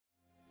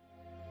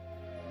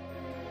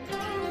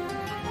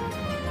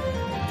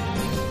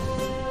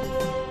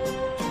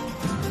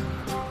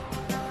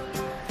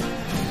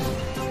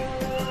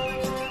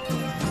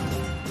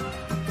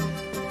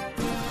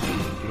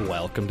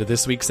welcome to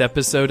this week's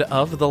episode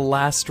of The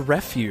Last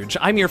Refuge.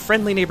 I'm your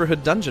friendly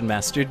neighborhood dungeon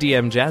master,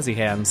 DM Jazzy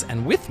Hands,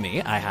 and with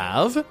me I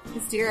have...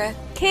 Zira,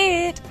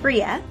 Kate,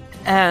 Bria,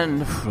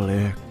 and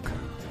Flick.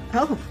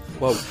 Oh.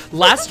 Whoa.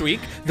 Last week,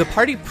 the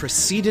party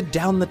proceeded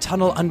down the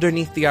tunnel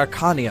underneath the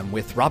Arcanium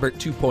with Robert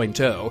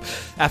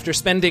 2.0. After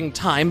spending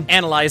time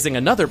analyzing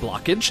another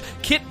blockage,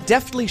 Kit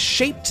deftly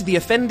shaped the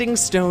offending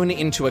stone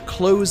into a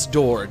closed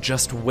door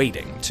just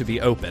waiting to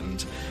be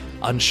opened.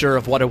 Unsure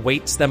of what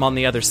awaits them on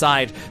the other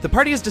side, the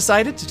party has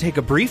decided to take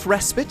a brief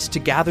respite to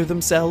gather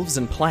themselves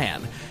and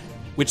plan.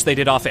 Which they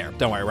did off air.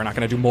 Don't worry, we're not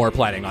going to do more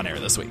planning on air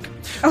this week.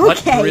 Okay.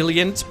 What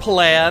brilliant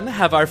plan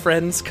have our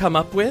friends come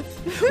up with?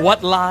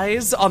 What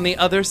lies on the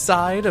other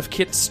side of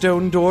Kit's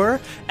stone door?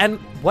 And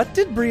what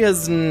did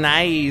Bria's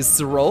nice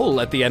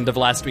roll at the end of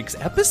last week's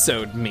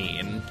episode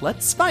mean?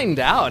 Let's find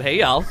out. Hey,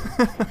 y'all.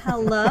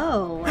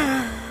 Hello.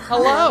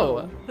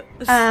 Hello.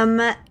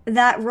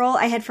 That roll,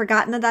 I had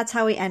forgotten that that's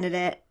how we ended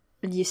it.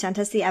 You sent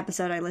us the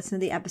episode. I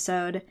listened to the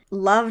episode.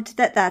 Loved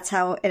that that's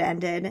how it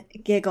ended.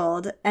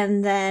 Giggled.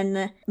 And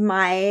then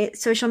my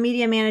social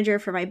media manager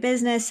for my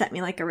business sent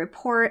me like a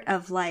report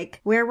of like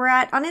where we're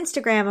at on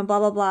Instagram and blah,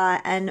 blah, blah.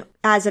 And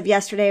as of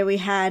yesterday, we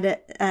had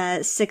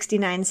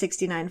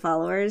 69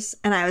 followers.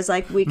 And I was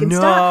like, we can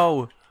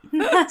stop.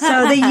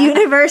 So the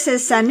universe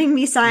is sending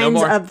me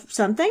signs of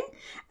something.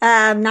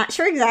 Not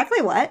sure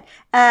exactly what.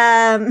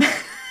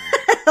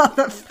 All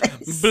the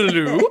faces.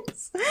 Blue.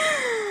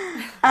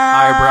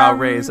 Eyebrow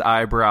raise.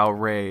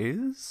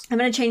 I'm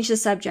going to change the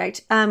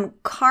subject.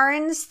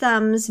 Karin's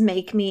thumbs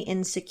make me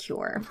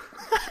insecure.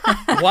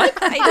 What?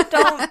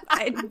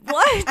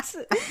 what?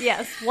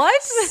 Yes,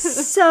 what?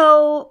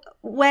 So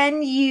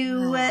when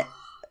you...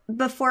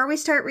 Before we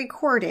start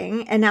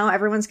recording, and now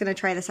everyone's going to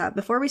try this out.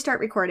 Before we start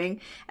recording,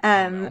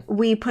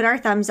 we put our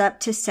thumbs up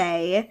to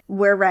say,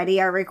 we're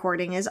ready, our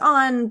recording is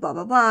on, blah,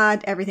 blah, blah,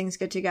 everything's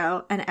good to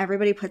go. And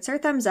everybody puts their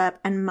thumbs up,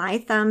 and my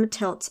thumb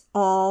tilts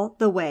all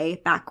the way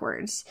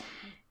backwards.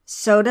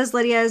 So does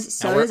Lydia's,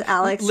 so does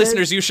Alex's.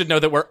 Listeners, you should know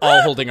that we're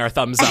all holding our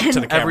thumbs up to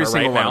the camera Every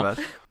single right one now. of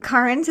us.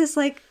 Karin's is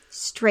like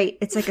straight.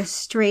 It's like a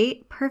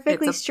straight,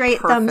 perfectly It's a straight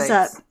perfect thumbs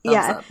up. thumbs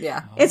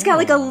up. It's got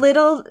like a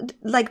little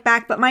like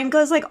back, but mine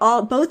goes like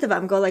both of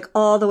them go like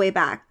all the way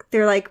back.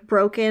 They're like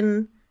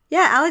broken.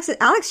 Yeah,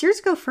 Alex, yours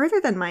go further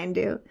than mine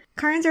do.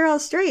 Karin's are all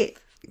straight.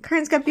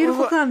 Karin's got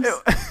beautiful thumbs.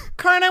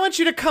 Karin, I want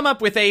you to come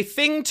up with a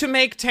thing to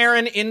make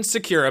Taryn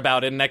insecure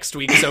about in next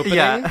week's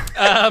opening.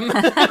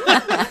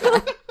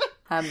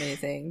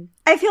 Amazing.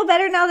 I feel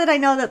better now that I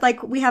know that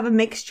like we have a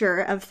mixture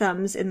of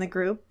thumbs in the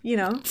group, you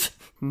know.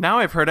 Now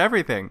I've heard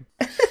everything.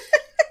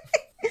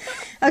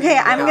 Okay,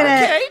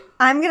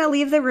 I'm gonna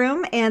leave the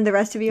room, and the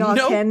rest of you all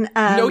can.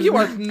 No, you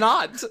are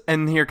not.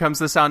 And here comes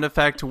the sound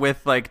effect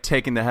with like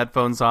taking the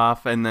headphones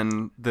off and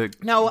then the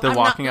I'm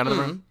walking not, out of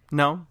the room.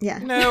 No? Yeah.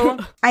 No.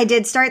 I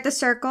did start the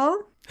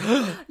circle.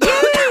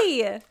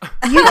 Yay!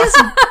 You just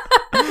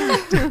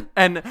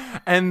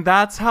And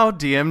that's how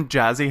DM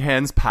Jazzy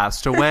Hands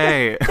passed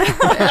away.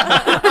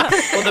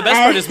 Well, the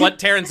best part is what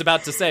Taryn's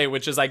about to say,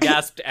 which is I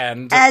gasped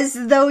and... as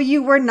though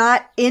you were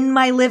not in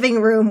my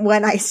living room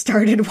when I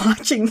started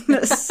watching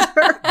the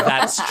circle.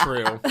 That's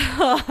true.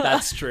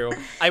 That's true.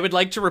 I would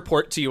like to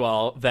report to you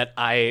all that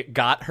I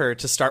got her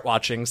to start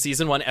watching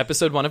season 1,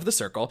 episode 1 of The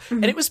Circle,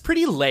 and it was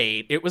pretty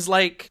late. It was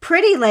like...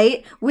 Pretty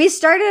late. We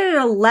started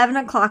at 11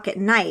 o'clock at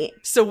night.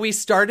 So we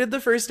started the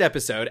first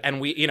episode,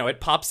 and it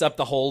pops up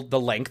the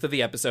length of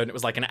the episode, and it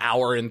was like an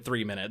hour and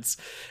 3 minutes.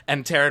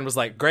 And Taryn was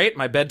like, great,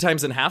 my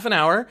bedtime's in half an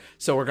hour,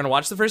 so we're going to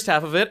watch the first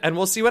half of it, and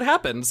we'll see what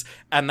happens.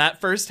 And that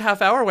first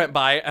half hour went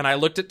by, and I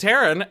looked at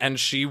Taryn, and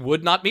she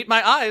would not meet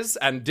my eyes,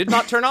 and did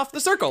not turn off The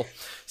Circle.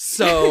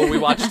 So we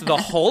watched the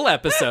whole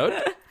episode,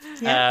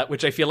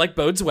 which I feel like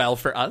bodes well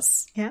for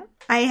us. Yeah.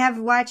 I have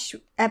watched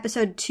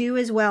episode 2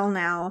 as well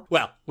now.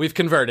 Well, we've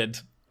converted,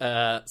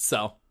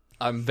 so...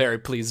 I'm very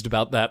pleased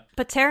about that.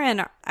 But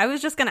Taryn, I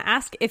was just going to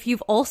ask if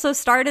you've also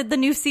started the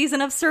new season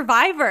of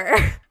Survivor.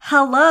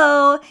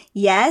 Hello.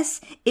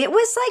 Yes. It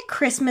was like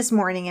Christmas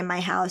morning in my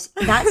house.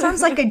 That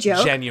sounds like a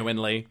joke.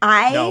 Genuinely.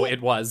 No, it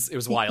was. It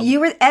was wild. You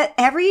were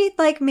every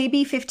like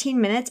maybe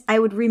 15 minutes, I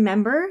would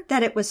remember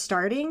that it was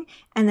starting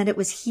and that it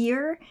was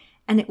here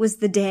and it was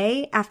the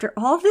day after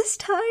all this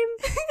time.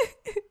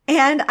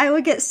 And I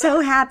would get so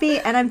happy,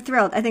 and I'm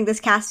thrilled. I think this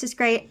cast is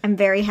great. I'm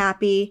very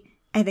happy.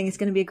 I think it's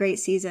going to be a great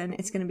season.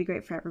 It's going to be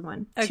great for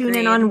everyone. Agreed. Tune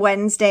in on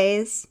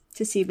Wednesdays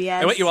to CBS.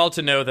 I want you all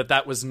to know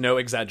that was no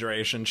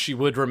exaggeration. She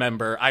would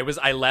remember. I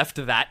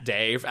left that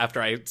day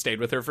after I stayed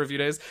with her for a few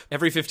days.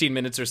 Every 15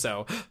 minutes or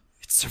so,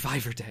 it's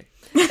Survivor Day.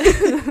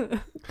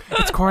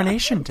 It's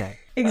Coronation Day.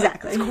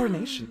 Exactly. It's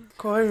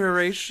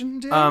Coronation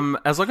Day.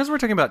 As long as we're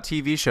talking about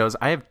TV shows,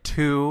 I have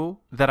 2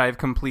 that I've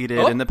completed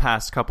in the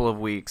past couple of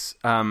weeks.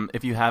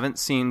 If you haven't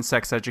seen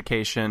Sex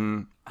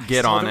Education,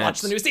 get on it.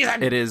 Watch the new season.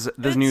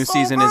 The new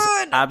season is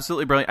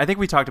absolutely brilliant. I think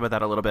we talked about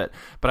that a little bit,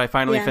 but I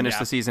finally finished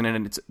the season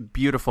and it's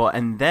beautiful.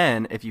 And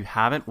then if you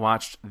haven't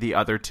watched the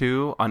other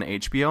 2 on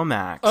HBO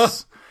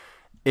Max,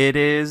 It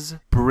is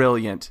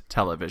brilliant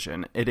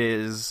television.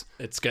 It's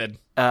good.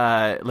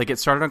 It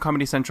started on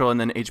Comedy Central and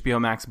then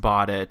HBO Max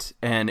bought it,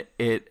 and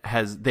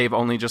they've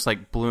only just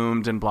like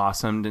bloomed and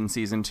blossomed in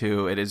season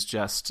 2. It is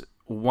just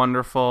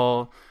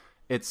wonderful.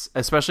 It's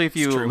especially if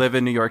you live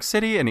in New York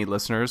City, any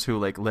listeners who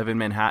like live in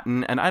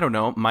Manhattan and I don't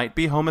know, might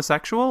be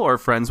homosexual or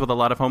friends with a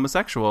lot of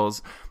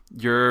homosexuals.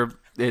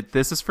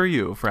 This is for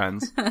you,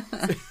 friends.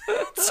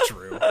 It's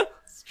true.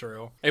 It's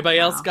true. Anybody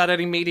else got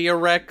any media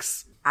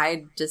recs?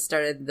 I just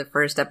started the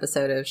first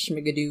episode of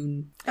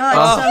Schmigadoon. Oh,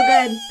 it's so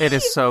good. It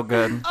is so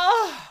good.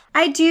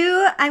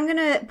 I'm going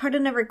to put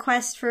in a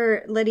request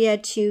for Lydia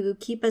to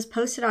keep us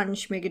posted on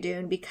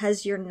Schmigadoon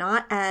because you're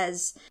not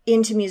as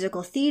into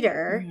musical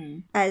theater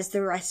as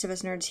the rest of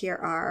us nerds here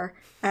are.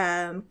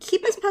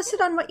 Keep us posted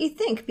on what you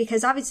think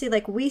because obviously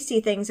like we see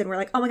things and we're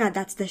like, oh my God,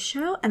 that's this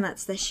show and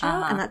that's this show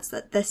and that's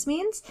what this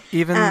means.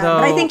 Even though...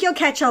 But I think you'll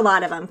catch a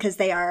lot of them because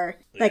they are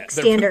like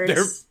standards.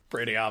 They're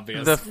pretty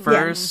obvious. The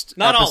first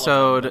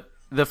episode...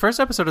 The first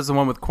episode is the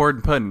one with Cord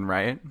and Puddin',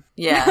 right?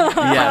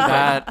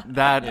 Yeah.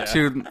 That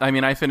too. I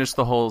mean, I finished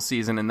the whole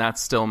season, and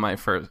that's still my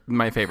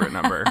favorite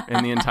number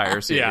in the entire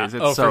series.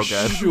 It's so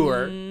good.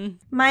 Sure.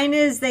 Mine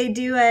is they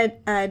do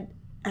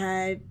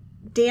a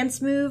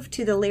dance move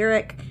to the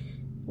lyric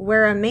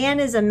where a man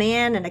is a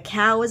man and a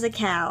cow is a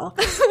cow,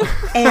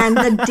 and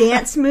the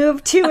dance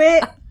move to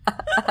it.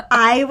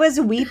 I was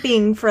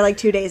weeping for like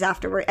 2 days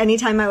afterward.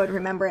 Anytime I would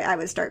remember it, I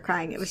would start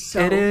crying. It was so.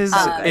 It is.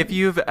 good. If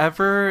you've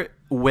ever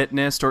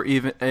witnessed or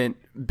even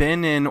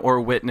been in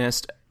or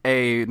witnessed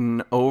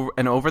an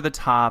over the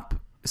top,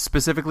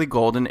 specifically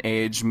Golden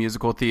Age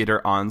musical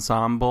theater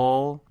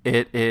ensemble,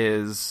 it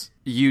is.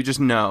 You just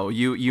know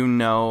you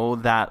know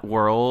that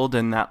world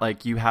and that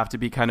like you have to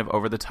be kind of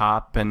over the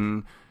top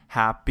and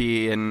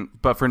happy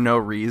but for no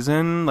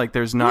reason. Like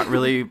there's not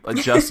really a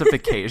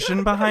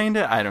justification behind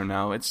it. I don't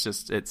know. It's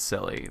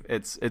silly.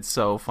 It's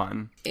so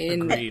fun.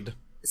 Agreed.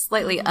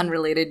 Slightly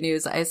unrelated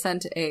news, I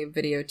sent a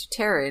video to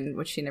Taryn,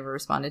 which she never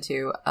responded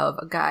to, of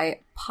a guy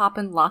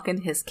popping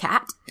locking his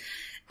cat,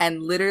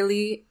 and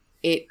literally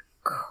it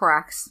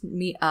cracks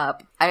me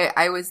up.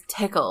 I was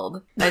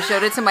tickled. I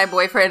showed it to my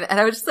boyfriend and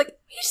I was just like,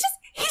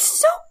 he's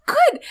so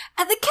good,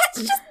 and the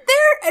cat's just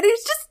there, and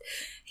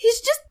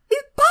he's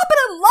popping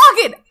and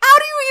locking. How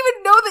do you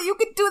even know that you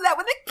can do that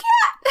with a cat?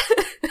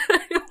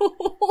 I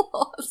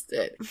lost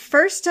it.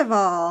 First of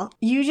all,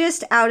 you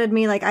just outed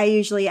me like I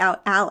usually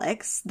out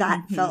Alex.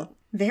 That felt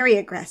very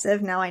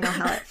aggressive. Now I know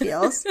how it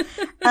feels.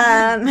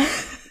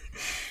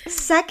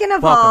 Second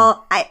of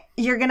all,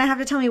 you're going to have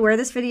to tell me where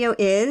this video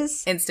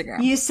is.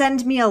 Instagram. You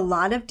send me a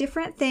lot of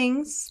different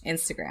things.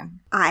 Instagram.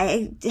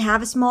 I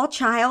have a small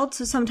child,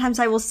 so sometimes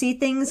I will see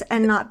things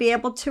and not be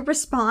able to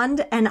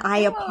respond, and I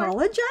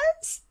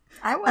apologize.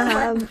 I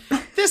will.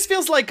 This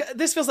feels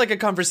like a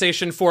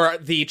conversation for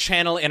the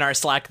channel in our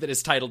Slack that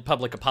is titled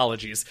Public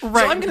Apologies.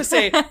 Right. So I'm going to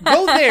say,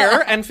 go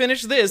there and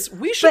finish this.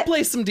 We should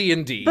play some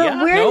D&D.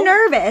 But we're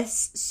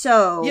nervous,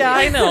 so... Yeah,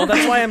 I know.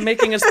 That's why I'm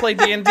making us play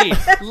D&D.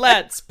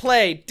 Let's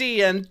play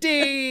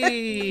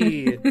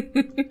D&D!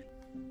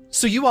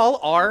 So you all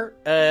are,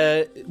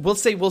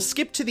 we'll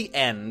skip to the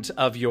end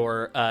of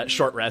your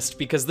short rest,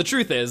 because the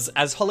truth is,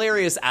 as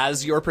hilarious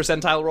as your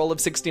percentile roll of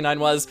 69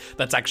 was,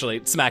 that's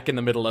actually smack in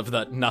the middle of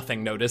the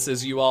nothing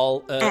notices you all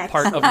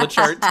part of the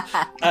chart.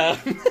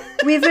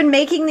 We've been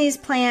making these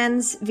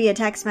plans via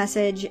text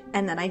message,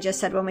 and then I just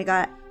said when we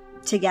got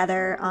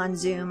together on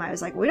Zoom, I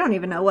was like, we don't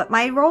even know what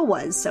my role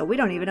was, so we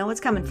don't even know what's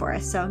coming for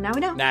us, so now we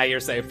know. Nah,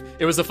 you're safe.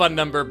 It was a fun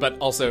number, but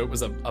also it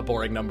was a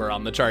boring number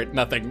on the chart.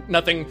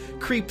 Nothing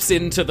creeps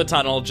into the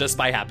tunnel just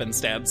by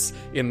happenstance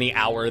in the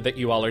hour that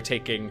you all are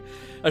taking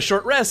a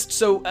short rest.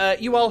 So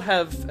you all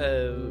have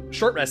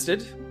short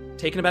rested,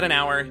 taken about an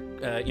hour,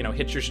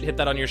 hit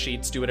that on your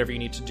sheets, do whatever you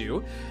need to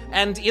do.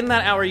 And in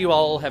that hour, you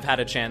all have had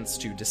a chance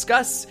to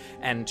discuss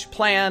and to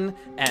plan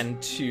and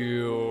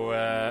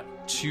to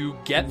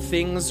get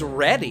things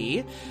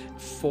ready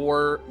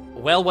for,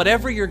 well,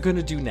 whatever you're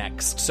gonna do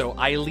next. So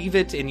I leave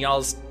it in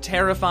y'all's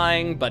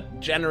terrifying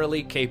but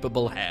generally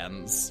capable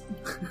hands.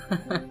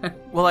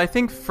 Well, I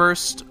think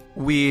first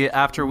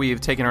after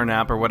we've taken our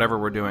nap or whatever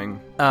we're doing,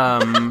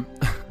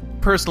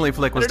 personally,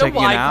 Flick was taking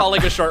a nap. I don't know why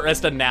calling a short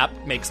rest a nap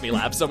makes me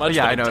laugh so much.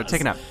 Yeah, I know.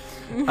 Take a nap.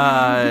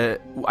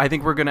 I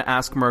think we're going to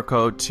ask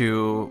Mirko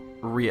to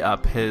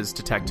re-up his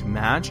detect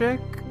magic.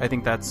 I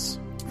think that's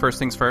first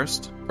things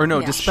first. Or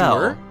no, dispel.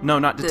 Sure. No,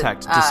 not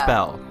detect.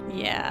 Dispel.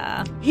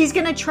 Yeah. He's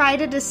going to try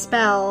to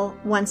dispel,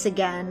 once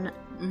again,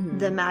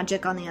 the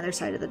magic on the other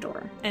side of the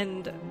door.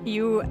 And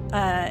you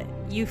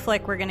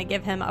Flick, we're going to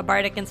give him a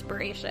bardic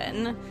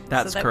inspiration.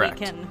 That's so that correct.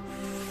 We can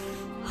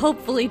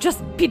hopefully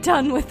just be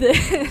done with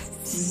this.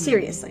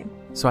 Seriously.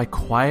 So I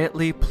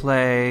quietly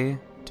play...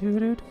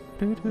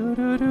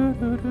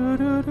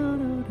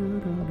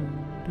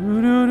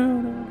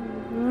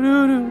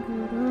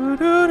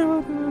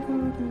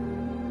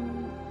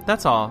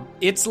 That's all.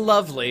 It's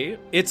lovely.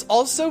 It's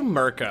also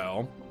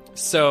Mirko.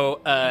 So,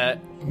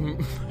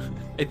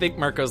 I think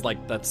Mirko's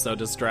like, that's so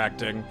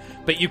distracting.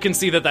 But you can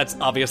see that that's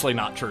obviously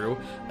not true.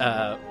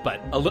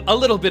 But a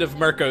little bit of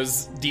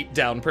Mirko's deep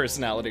down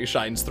personality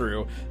shines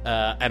through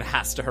and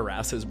has to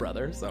harass his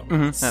brother. So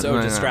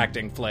so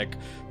distracting, Flick.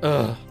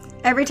 Ugh.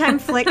 Every time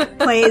Flick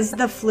plays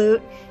the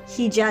flute,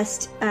 he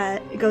just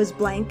goes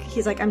blank.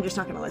 He's like, I'm just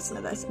not going to listen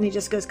to this. And he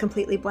just goes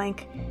completely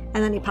blank.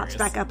 And then he pops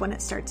back up when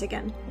it starts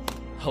again.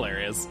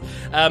 Hilarious.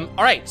 All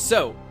right,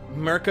 so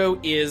Mirko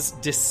is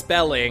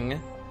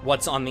dispelling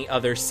what's on the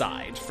other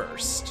side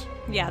first.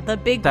 Yeah, the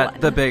big one.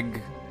 The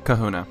big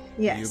kahuna.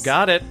 Yes. You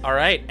got it. All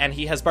right. And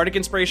he has Bardic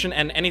Inspiration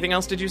and anything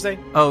else, did you say?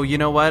 Oh, you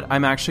know what?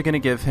 I'm actually going to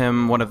give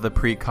him one of the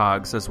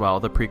precogs as well,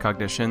 the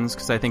precognitions,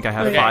 because I think I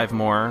have 5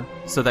 more.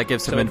 So that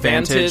gives him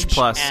advantage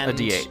plus a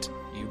d8.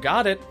 You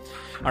got it.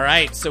 All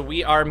right. So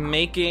we are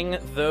making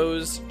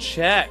those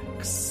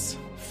checks.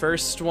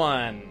 First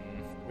one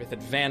with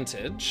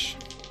advantage.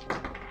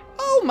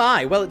 Oh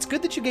my. Well, it's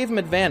good that you gave him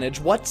advantage.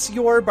 What's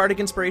your Bardic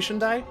Inspiration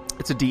die?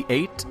 It's a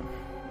d8.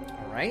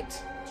 All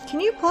right. Can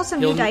you pull some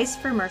new dice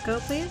for Mirko,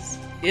 please?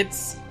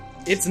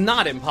 It's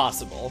not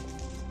impossible.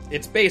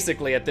 It's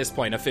basically, at this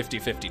point, a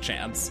 50-50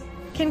 chance.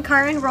 Can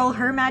Karin roll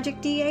her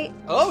magic d8?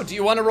 Oh, do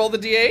you want to roll the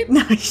d8?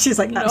 No, she's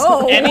like,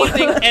 No.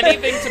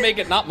 Anything to make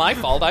it not my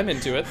fault. I'm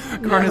into it.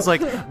 Karin is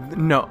like,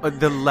 no,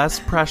 the less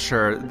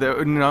pressure,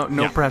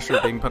 no pressure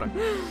being put on.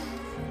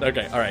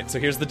 Okay, all right, so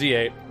here's the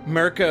d8.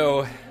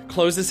 Mirko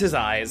closes his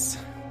eyes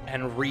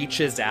and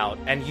reaches out,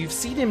 and you've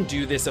seen him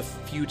do this a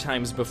few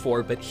times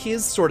before, but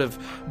his sort of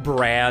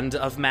brand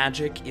of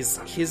magic is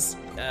his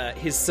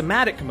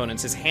somatic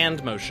components, his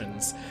hand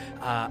motions,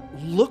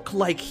 look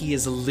like he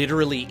is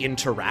literally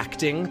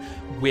interacting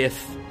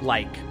with,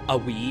 like, a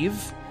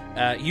weave.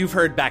 You've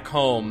heard back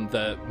home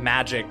the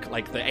magic,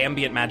 like the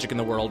ambient magic in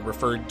the world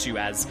referred to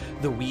as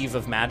the weave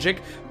of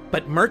magic,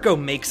 but Mirko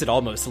makes it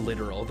almost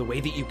literal, the way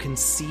that you can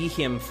see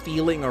him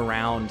feeling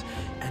around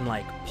and,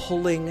 like,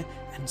 pulling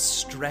and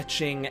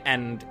stretching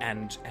and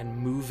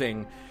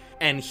moving,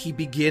 and he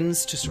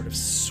begins to sort of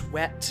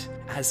sweat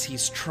as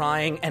he's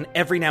trying, and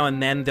every now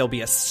and then there'll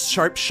be a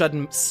sharp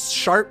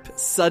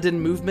sudden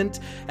movement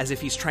as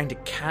if he's trying to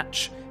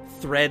catch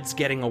threads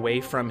getting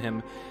away from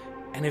him,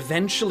 and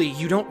eventually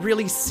you don't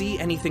really see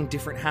anything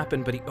different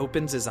happen, but he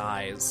opens his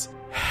eyes,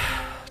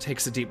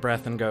 takes a deep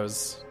breath, and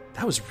goes,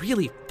 that was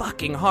really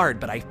fucking hard,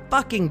 but I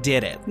fucking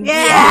did it.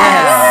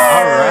 Yeah!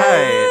 All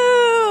right.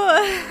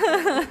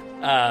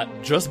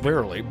 Just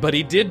barely, but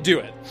he did do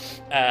it.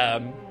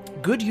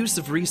 Good use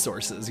of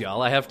resources,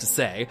 y'all, I have to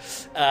say.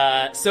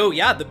 So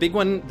yeah, the big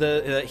one,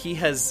 he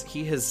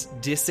has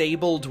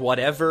disabled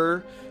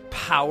whatever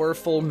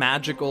powerful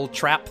magical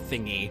trap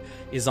thingy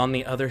is on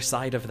the other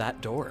side of that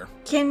door.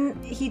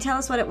 Can he tell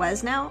us what it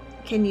was now?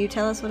 Can you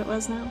tell us what it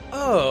was now?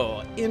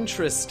 Oh,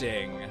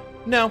 interesting.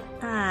 No.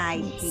 I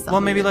hate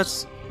Well, maybe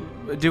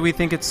do we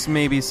think it's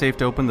maybe safe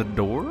to open the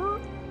door?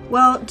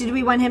 Well, did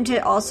we want him to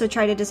also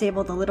try to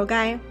disable the little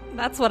guy?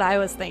 That's what I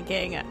was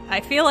thinking.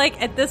 I feel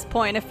like at this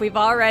point, if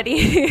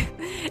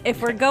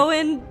we're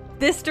going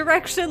this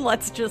direction,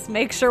 let's just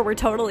make sure we're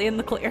totally in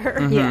the clear.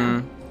 Mm-hmm.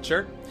 Yeah.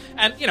 Sure.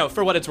 And,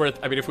 for what it's worth,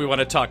 I mean, if we want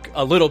to talk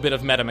a little bit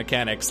of meta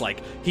mechanics,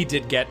 like, he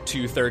did get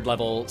 2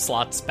 third-level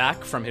slots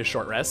back from his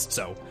short rest,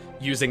 so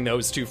using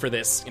those 2 for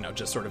this,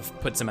 just sort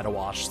of puts him at a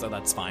wash, so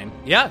that's fine.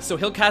 Yeah, so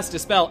he'll cast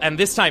Dispel, and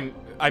this time,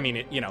 I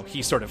mean,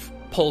 he sort of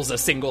pulls a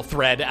single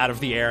thread out of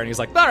the air, and he's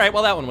like, all right,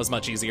 well, that one was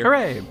much easier.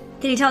 Hooray.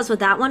 Can you tell us what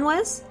that one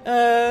was?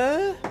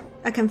 A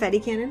confetti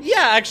cannon?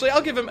 Yeah, actually,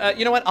 I'll give him,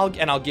 you know what,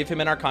 I'll give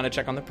him an Arcana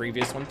check on the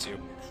previous one, too.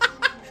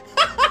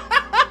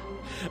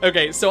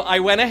 Okay, so I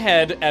went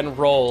ahead and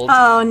rolled.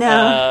 Oh,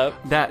 no.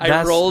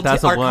 I rolled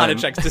Arcana one.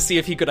 checks to see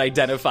if he could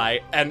identify.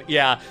 And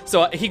yeah,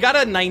 so he got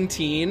a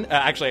 19,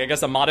 actually, I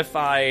guess a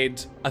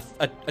modified,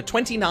 a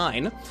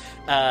 29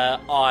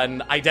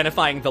 on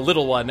identifying the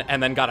little one,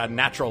 and then got a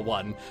natural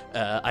 1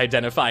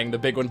 identifying the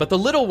big one. But the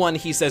little one,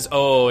 he says,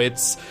 oh,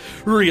 it's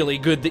really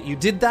good that you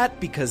did that,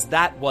 because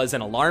that was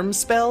an alarm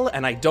spell,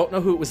 and I don't know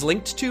who it was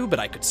linked to, but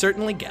I could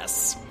certainly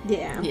guess.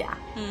 Yeah. Yeah.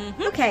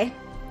 Mm-hmm. Okay.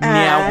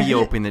 Now we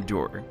open the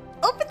door.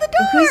 Open the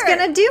door! Who's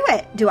gonna do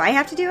it? Do I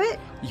have to do it?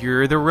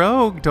 You're the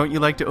rogue. Don't you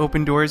like to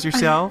open doors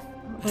yourself?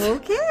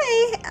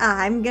 Okay.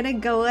 I'm gonna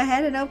go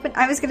ahead and open.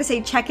 I was gonna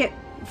say check it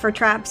for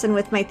traps and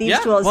with my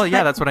thieves' tools. Well, yeah,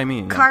 but that's what I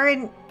mean.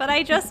 Karin, But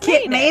I just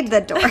Kit made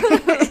the door.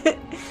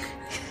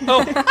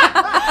 Oh,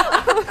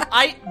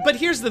 but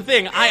here's the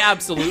thing. I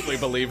absolutely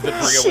believe that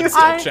Bria would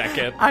still check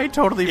it. I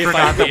totally If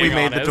forgot I'm that we being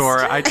made the honest.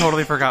 door. I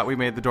totally forgot we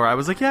made the door. I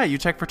was like, yeah, you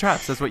check for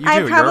traps. That's what you do. I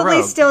You're a probably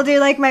rogue. still do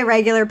like my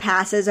regular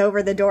passes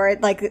over the door.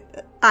 Like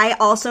I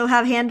also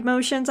have hand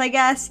motions, I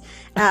guess,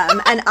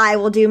 and I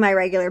will do my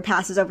regular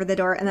passes over the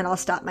door, and then I'll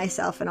stop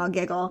myself and I'll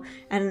giggle,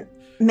 and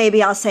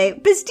maybe I'll say,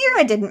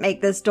 Bizdira didn't make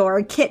this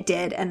door, Kit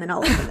did, and then I'll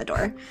open the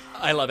door.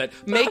 I love it.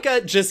 Make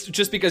a,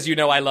 just because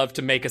I love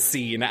to make a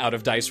scene out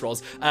of dice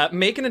rolls,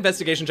 make an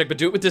investigation check, but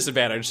do it with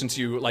disadvantage since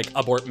you,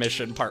 abort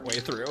mission partway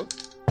through.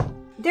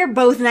 They're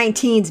both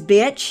 19s,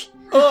 bitch.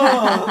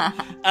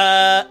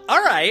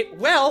 All right.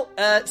 Well,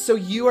 so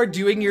you are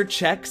doing your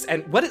checks,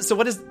 and what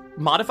is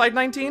modified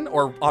 19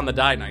 or on the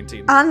die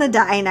 19? On the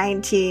die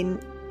 19.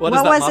 What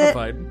is that was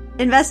modified?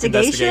 It?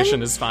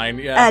 Investigation Is fine,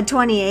 yeah.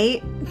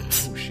 28.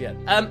 Oh, shit.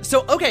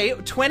 So, okay,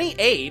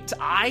 28,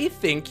 I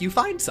think you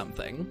find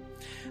something.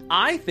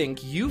 I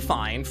think you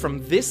find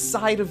from this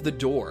side of the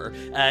door,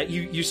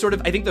 you sort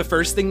of, I think the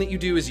first thing that you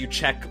do is you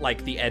check,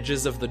 like, the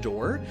edges of the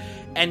door,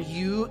 and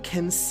you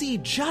can see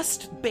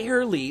just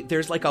barely,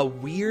 there's, like, a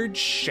weird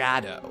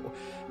shadow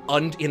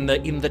in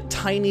the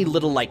tiny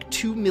little, like,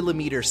 2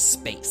 millimeter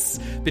space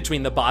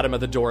between the bottom of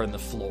the door and the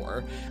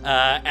floor.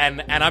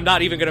 And I'm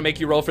not even going to make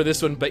you roll for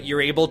this one, but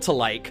you're able to,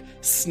 like,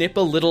 snip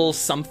a little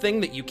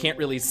something that you can't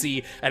really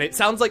see. And it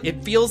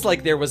feels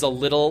like there was a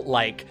little,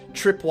 like,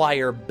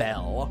 tripwire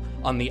bell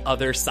on the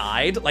other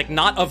side, like,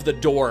 not of the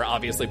door,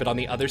 obviously, but on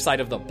the other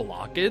side of the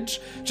blockage,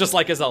 just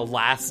like as a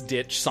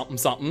last-ditch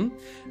something.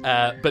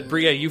 But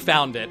Bria, you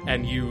found it,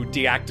 and you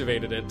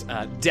deactivated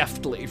it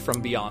deftly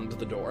from beyond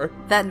the door.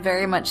 That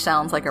very much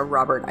sounds like a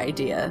Robert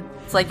idea.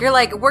 It's like, you're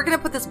like, we're going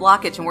to put this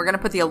blockage, and we're going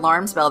to put the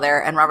alarm spell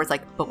there, and Robert's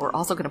like, but we're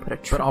also going to put a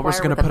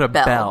tripwire with a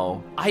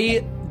bell.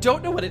 I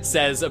don't know what it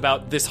says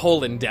about this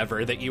whole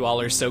endeavor that you all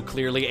are so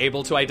clearly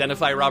able to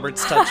identify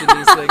Robert's touch in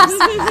these things.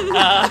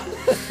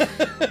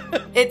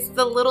 It's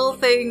the little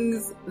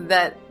things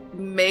that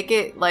make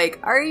it like,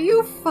 are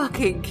you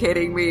fucking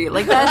kidding me?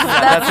 Like,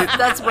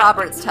 that's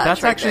Robert's touch.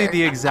 That's right actually there.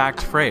 the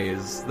exact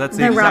phrase. That's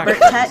the The exact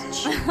Robert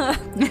touch.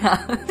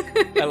 Yeah.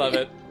 I love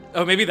it.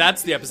 Oh, maybe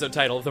that's the episode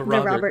title, The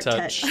Robert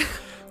Touch. He's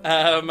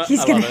I gonna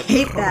love it.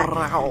 hate that.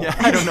 Yeah,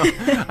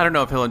 I don't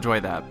know if he'll enjoy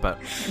that, but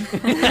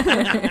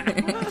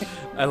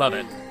I love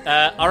it.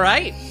 All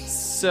right,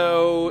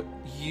 so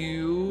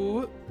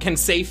you can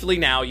safely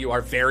now, you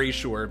are very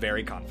sure,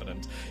 very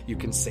confident, you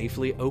can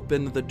safely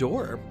open the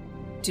door.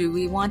 Do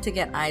we want to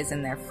get eyes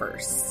in there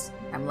first?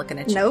 I'm looking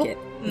at you, Nope. Kit.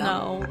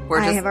 No. We're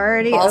I just have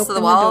already balls to the opened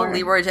the wall. door.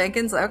 Leroy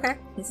Jenkins. Okay,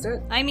 let's do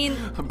it. I mean,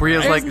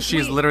 Bria's like,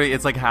 she's wait. literally,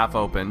 it's like half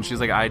open. She's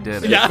like, I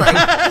did it. Yeah.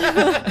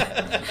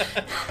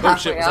 Oh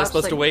shit, was I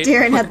supposed to wait?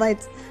 Deer in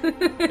headlights.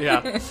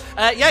 Yeah.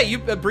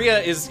 Yeah, Bria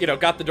is,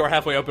 got the door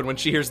halfway open when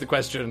she hears the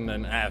question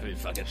and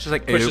fuck it. She's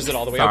like, pushes "Oops, it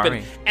all the way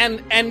sorry."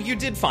 open. And you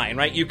did fine,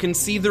 right? You can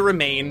see the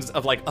remains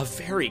of, like, a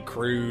very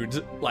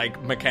crude,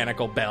 like,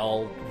 mechanical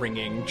bell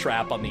ringing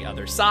trap on the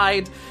other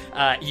side.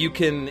 You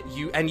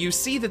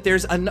see that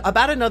there's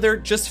about another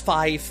just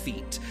 5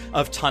 feet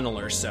of tunnel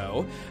or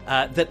so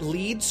that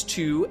leads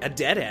to a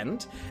dead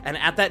end. And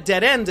at that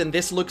dead end, and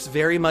this looks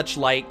very much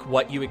like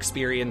what you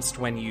experienced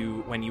when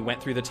you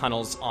went through the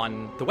tunnels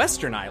on the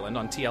Western Island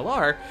on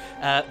TLR,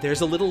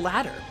 there's a little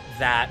ladder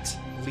that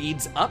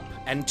leads up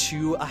and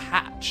to a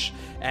hatch.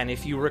 And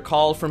if you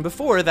recall from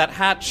before, that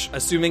hatch,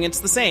 assuming it's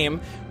the same,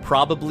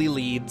 probably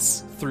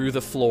leads through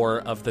the floor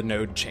of the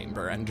node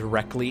chamber and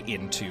directly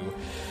into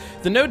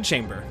the node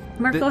chamber.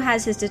 Marco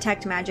has his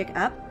detect magic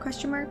up?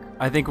 Question mark.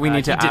 I think we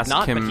need to he ask did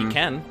not, him. but he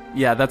can.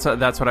 Yeah, that's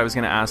what I was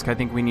going to ask. I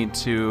think we need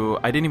to.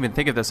 I didn't even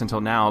think of this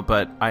until now,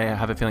 but I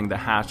have a feeling the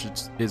hatch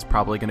is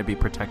probably going to be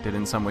protected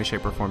in some way,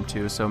 shape, or form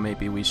too. So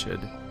maybe we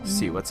should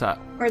see what's up.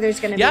 Or there's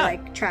going to Yeah. be,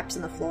 like, traps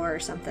in the floor or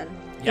something.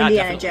 Yeah,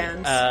 Indiana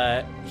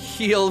definitely. Jones.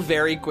 He'll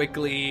very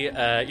quickly,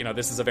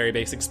 this is a very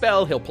basic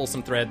spell. He'll pull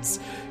some threads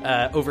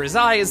over his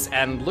eyes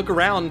and look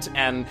around,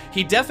 and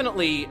he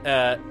definitely,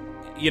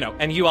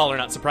 and you all are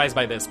not surprised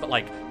by this, but,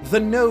 like, the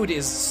node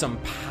is some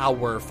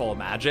powerful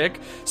magic.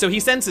 So he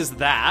senses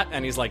that,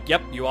 and he's like,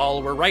 yep, you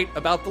all were right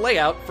about the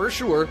layout, for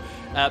sure.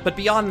 But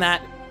beyond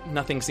that,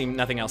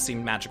 nothing else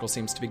seemed magical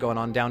seems to be going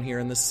on down here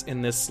in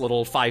this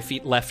little 5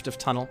 feet left of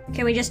tunnel.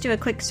 Can we just do a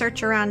quick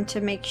search around to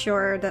make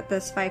sure that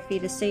this 5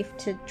 feet is safe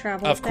to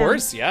travel? Of down?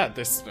 course, yeah.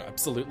 This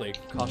absolutely.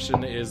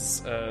 Caution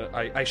is.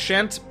 I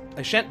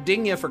shan't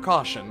ding you for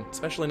caution,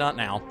 especially not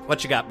now.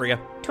 What you got, Bria?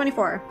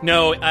 24.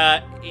 No,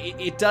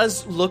 it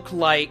does look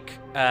like.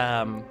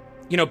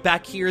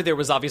 Back here there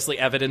was obviously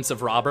evidence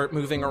of Robert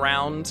moving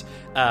around.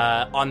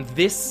 On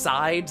this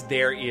side,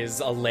 there is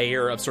a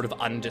layer of sort of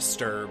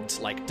undisturbed,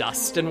 like,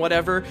 dust and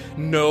whatever.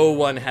 No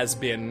one has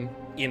been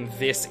in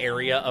this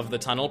area of the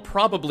tunnel,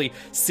 probably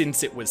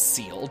since it was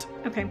sealed.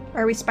 Okay.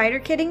 Are we spider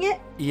kidding it?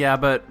 Yeah,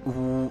 but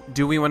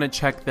do we want to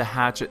check the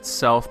hatch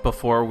itself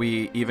before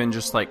we even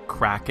just, like,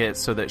 crack it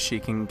so that she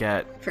can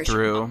get For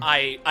through?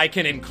 I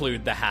can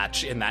include the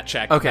hatch in that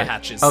check. Okay. The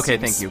hatch is Okay,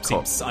 thank you.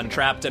 Cool. seems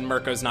untrapped, and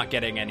Mirko's not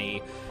getting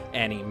any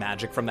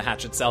magic from the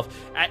hatch itself.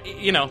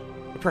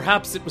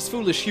 Perhaps it was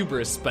foolish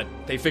hubris, but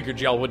they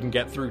figured y'all wouldn't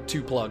get through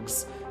 2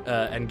 plugs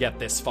and get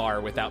this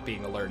far without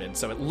being alerted.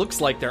 So it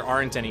looks like there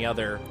aren't any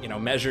other,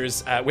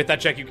 measures. With that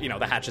check,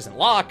 the hatch isn't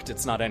locked.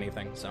 It's not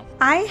anything, so.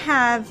 I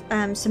have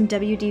some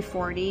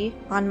WD-40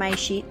 on my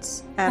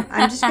sheets.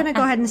 I'm just going to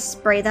go ahead and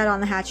spray that on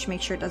the hatch to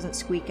make sure it doesn't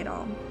squeak at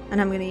all. And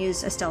I'm going to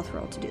use a stealth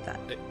roll to do that.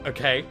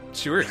 Okay,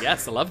 sure,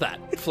 yes, I love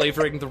that.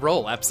 Flavoring the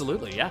roll,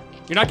 absolutely, yeah.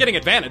 You're not getting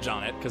advantage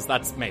on it, because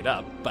that's made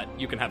up, but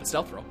you can have a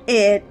stealth roll.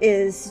 It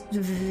is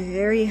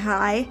very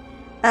high.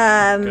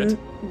 Good.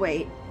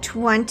 Wait,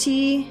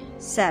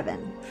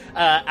 27.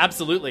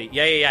 Absolutely.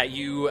 Yeah.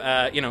 You start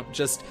I'm going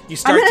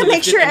to to make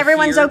lift it sure and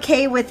everyone's hear-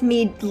 okay with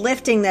me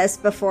lifting this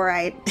before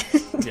I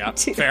Yeah,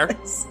 do fair.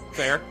 this.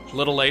 Fair. A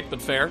little late,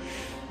 but fair.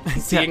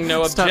 Seeing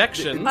no Stop.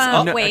 objections.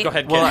 Wait. Go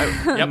ahead,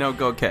 Kit. Well, no,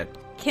 go, Kit.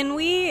 Can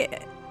we...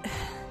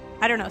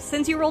 I don't know.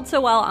 Since you rolled so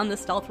well on the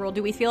stealth roll,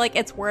 do we feel like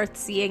it's worth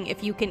seeing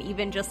if you can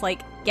even just, like,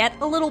 get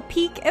a little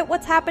peek at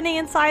what's happening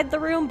inside the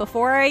room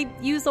before I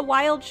use a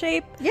wild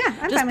shape? Yeah,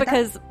 I'm just fine with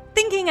because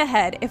thinking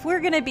ahead, if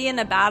we're going to be in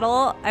a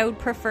battle, I would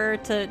prefer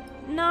to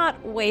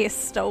not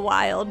waste a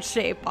wild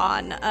shape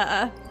on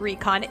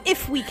recon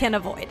if we can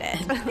avoid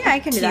it. Yeah, I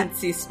can do that.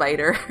 Teensy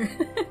spider.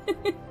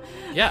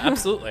 Yeah,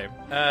 absolutely.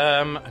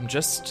 I'm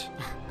just...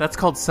 That's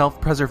called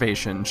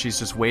self-preservation. She's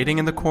just waiting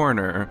in the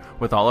corner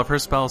with all of her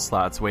spell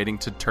slots, waiting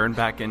to turn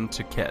back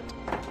into Kit.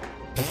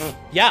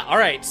 Yeah, all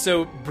right.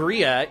 So,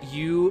 Bria,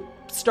 you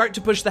start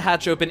to push the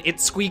hatch open.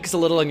 It squeaks a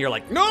little, and you're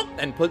like, nope,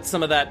 and put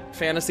some of that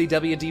fantasy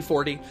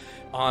WD-40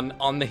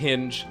 on the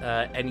hinge,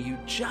 and you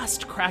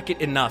just crack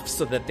it enough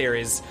so that there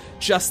is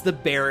just the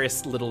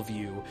barest little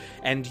view.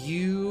 And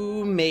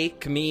you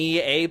make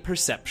me a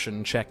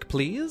perception check,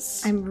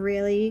 please. I'm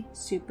really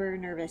super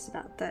nervous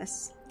about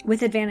this.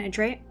 With advantage,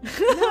 right?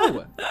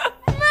 No.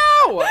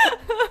 No!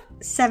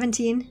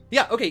 17.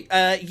 Yeah, okay.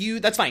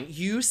 That's fine.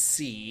 You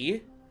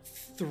see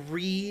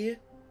 3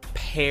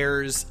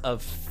 pairs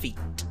of feet.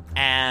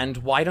 And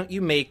why don't you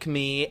make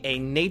me a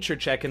nature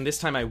check, and this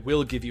time I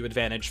will give you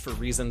advantage for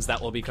reasons that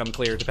will become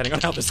clear depending on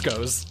how this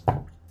goes.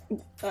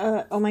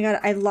 Oh my god,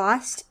 I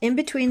lost, in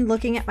between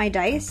looking at my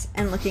dice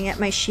and looking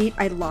at my sheet,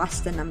 I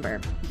lost the number.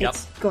 Yep.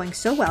 It's going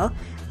so well.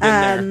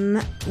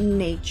 Been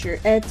Nature,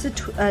 it's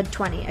a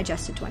 20,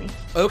 adjusted 20.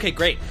 Okay,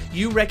 great.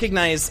 You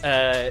recognize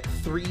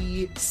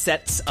 3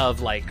 sets of,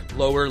 like,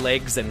 lower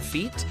legs and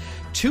feet.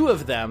 2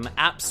 of them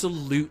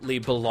absolutely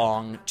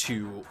belong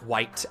to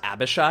White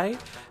Abishai,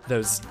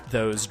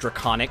 those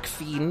draconic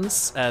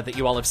fiends that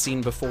you all have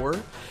seen before.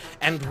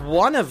 And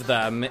one of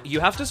them,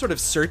 you have to sort of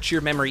search your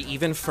memory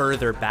even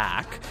further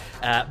back.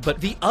 But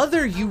the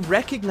other, you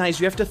recognize,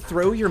 you have to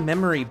throw your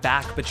memory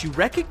back, but you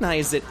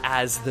recognize it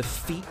as the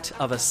feet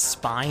of a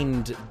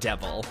spined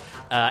devil.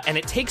 And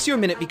it takes you a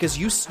minute because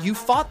you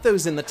fought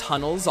those in the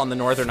tunnels on the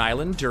Northern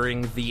Island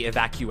during the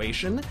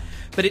evacuation.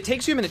 But it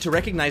takes you a minute to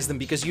recognize them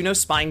because you know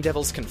spine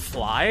devils can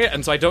fly,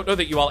 and so I don't know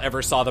that you all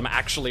ever saw them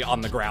actually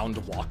on the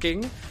ground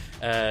walking.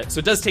 So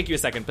it does take you a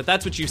second, but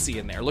that's what you see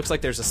in there. Looks like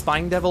there's a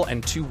spine devil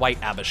and 2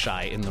 White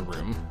Abishai in the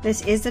room.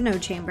 This is the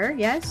node chamber,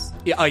 yes?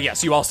 Yeah,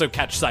 yes, you also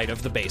catch sight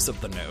of the base of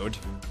the node.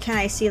 Can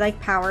I see, like,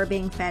 power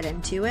being fed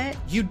into it?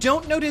 You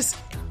don't notice...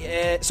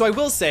 so I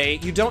will say,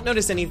 you don't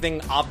notice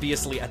anything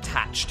obviously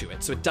attached to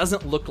it. So it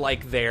doesn't look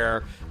like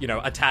they're,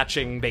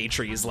 attaching bay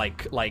trees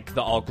like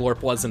the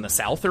Allglorp was in the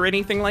south or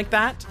anything like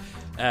that.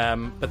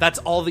 But that's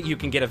all that you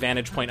can get a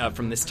vantage point of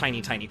from this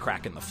tiny, tiny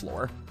crack in the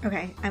floor.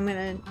 Okay, I'm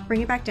gonna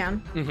bring it back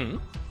down. Mm-hmm.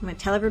 I'm gonna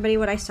tell everybody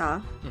what I saw,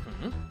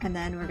 and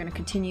then we're gonna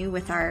continue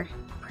with our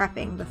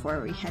prepping before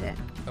we head in.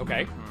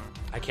 Okay.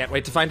 I can't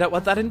wait to find out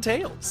what that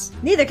entails.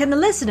 Neither can the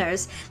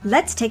listeners.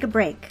 Let's take a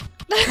break.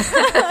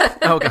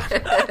 Oh,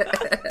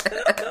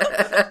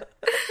 God.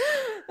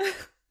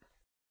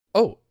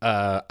 Oh,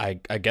 I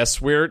guess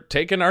we're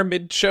taking our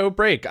mid-show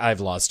break.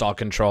 I've lost all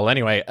control.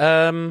 Anyway,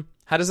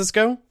 how does this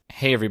go?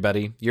 Hey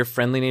everybody, your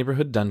friendly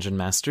neighborhood dungeon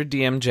master,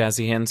 DM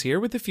Jazzy Hands here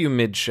with a few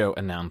mid-show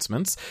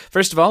announcements.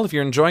 First of all, if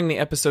you're enjoying the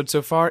episode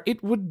so far,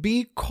 it would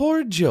be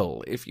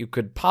cordial if you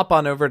could pop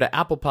on over to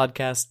Apple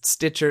Podcasts,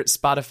 Stitcher,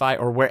 Spotify,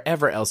 or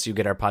wherever else you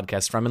get our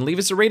podcast from and leave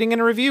us a rating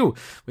and a review.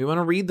 We want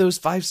to read those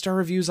 5-star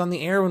reviews on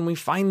the air when we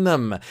find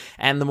them.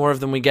 And the more of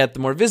them we get, the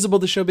more visible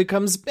the show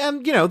becomes,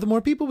 and, the more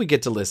people we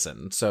get to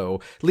listen.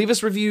 So leave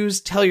us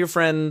reviews, tell your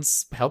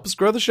friends, help us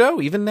grow the show,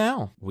 even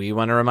now. We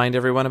want to remind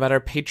everyone about our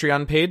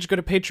Patreon page. Go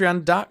to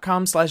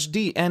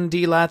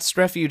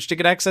patreon.com/DNDLatsRefuge to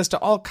get access to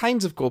all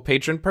kinds of cool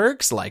patron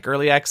perks, like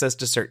early access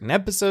to certain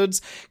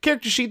episodes,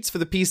 character sheets for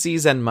the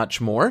PCs, and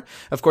much more.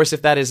 Of course,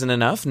 if that isn't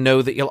enough,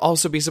 know that you'll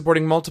also be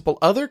supporting multiple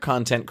other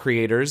content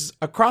creators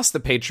across the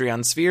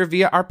Patreon sphere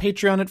via our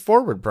Patreon It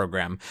Forward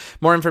program.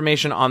 More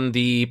information on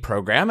the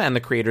program and the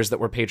creators that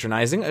we're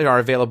patronizing are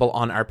available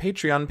on our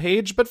Patreon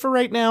page, but for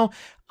right now,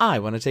 I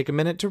want to take a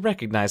minute to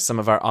recognize some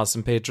of our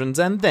awesome patrons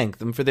and thank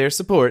them for their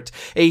support.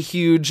 A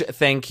huge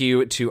thank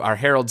you to our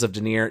Heralds of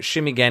Denier,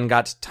 Shimmy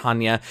Gangot,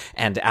 Tanya,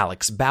 and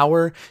Alex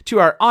Bauer, to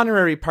our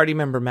honorary party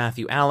member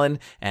Matthew Allen,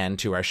 and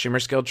to our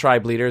Shimmerskill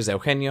tribe leaders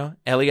Eugenio,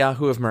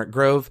 Eliahu of Merk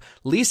Grove,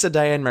 Lisa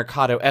Diane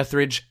Mercado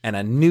Etheridge, and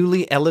a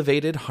newly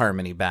elevated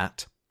Harmony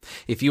Bat.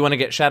 If you want to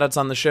get shoutouts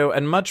on the show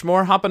and much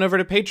more, hop on over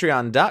to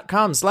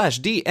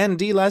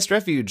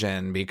patreon.com/DNDLastRefuge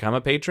and become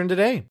a patron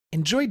today.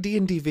 Enjoy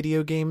D&D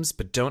video games,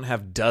 but don't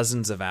have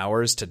dozens of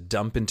hours to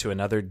dump into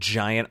another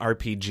giant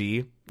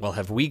RPG? Well,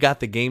 have we got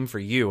the game for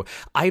you?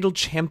 Idle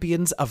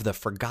Champions of the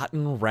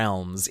Forgotten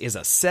Realms is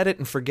a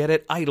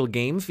set-it-and-forget-it idle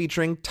game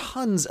featuring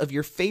tons of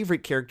your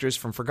favorite characters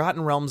from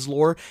Forgotten Realms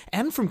lore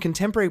and from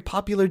contemporary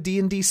popular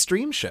D&D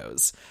stream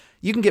shows.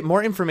 You can get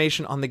more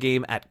information on the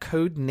game at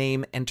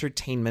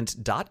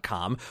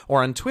codenameentertainment.com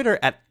or on Twitter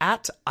at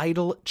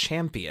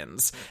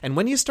 @idlechampions. And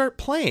when you start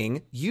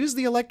playing, use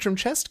the Electrum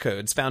chest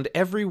codes found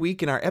every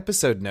week in our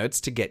episode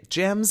notes to get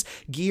gems,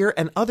 gear,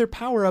 and other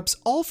power-ups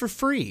all for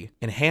free.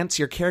 Enhance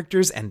your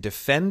characters and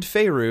defend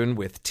Faerun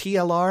with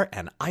TLR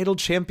and Idle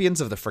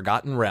Champions of the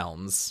Forgotten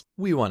Realms.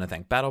 We want to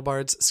thank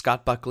BattleBards,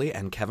 Scott Buckley,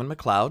 and Kevin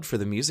MacLeod for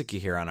the music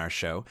you hear on our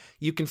show.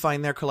 You can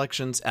find their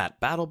collections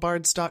at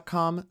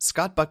battlebards.com,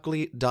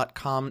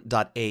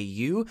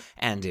 scottbuckley.com.au,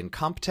 and in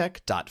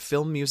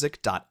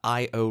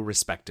comptech.filmmusic.io,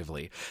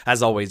 respectively.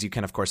 As always, you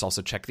can, of course,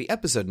 also check the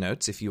episode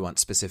notes if you want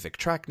specific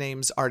track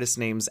names, artist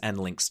names, and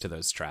links to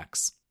those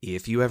tracks.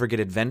 If you ever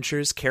get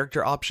adventures,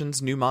 character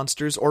options, new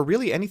monsters, or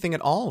really anything at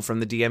all from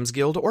the DM's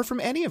Guild or from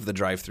any of the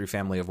Drive-Thru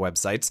family of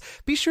websites,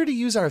 be sure to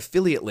use our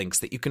affiliate links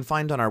that you can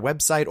find on our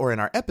website or in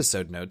our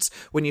episode notes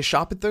when you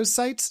shop at those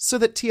sites so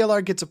that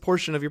TLR gets a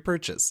portion of your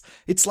purchase.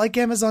 It's like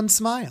Amazon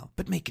Smile,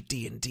 but make it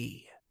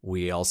D&D.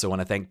 We also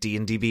want to thank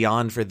D&D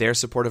Beyond for their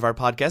support of our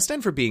podcast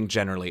and for being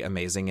generally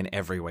amazing in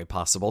every way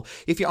possible.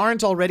 If you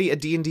aren't already a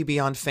D&D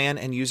Beyond fan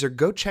and user,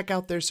 go check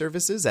out their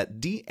services at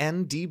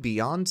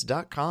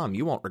dndbeyond.com.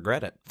 You won't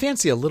regret it.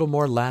 Fancy a little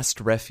more last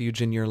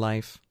refuge in your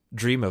life?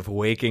 Dream of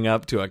waking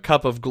up to a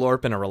cup of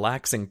glorp and a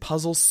relaxing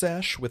puzzle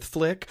sesh with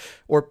Flick?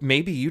 Or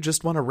maybe you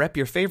just want to rep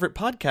your favorite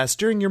podcast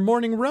during your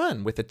morning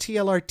run with a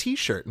TLR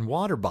t-shirt and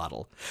water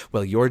bottle.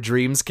 Well, your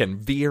dreams can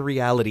be a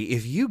reality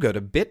if you go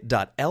to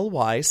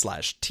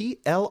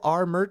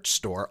bit.ly/TLR merch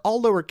store,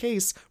 all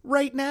lowercase,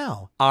 right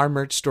now. Our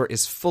merch store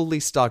is fully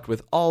stocked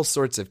with all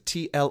sorts of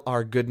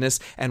TLR goodness,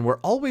 and we're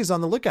always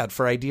on the lookout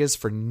for ideas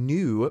for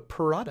new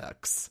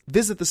products.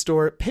 Visit the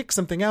store, pick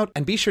something out,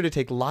 and be sure to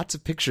take lots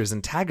of pictures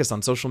and tag us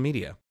on social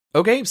media.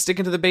 Okay,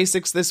 sticking to the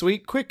basics this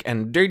week, quick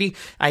and dirty.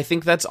 I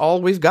think that's all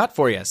we've got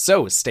for you.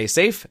 So stay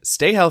safe,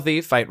 stay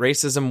healthy, fight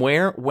racism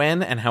where,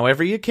 when, and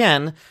however you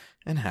can,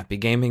 and happy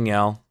gaming,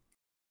 y'all.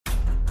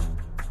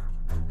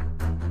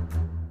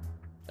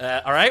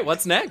 All right,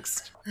 what's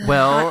next?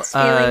 Well,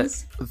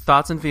 Feelings?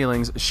 thoughts and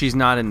feelings. She's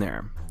not in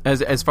there.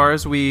 As far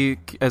as you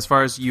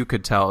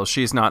could tell,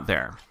 she's not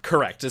there.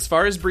 Correct. As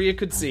far as Bria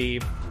could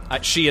see,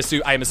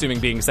 I'm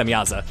assuming being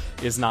Semyaza,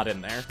 is not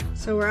in there.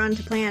 So we're on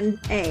to plan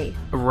A.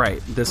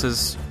 Right. This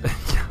is,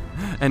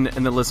 and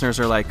the listeners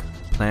are like,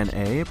 plan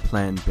A,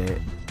 plan B,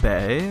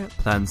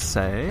 plan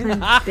C.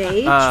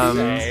 B.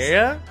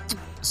 Okay.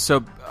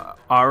 So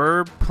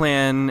our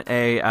plan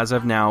A, as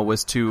of now,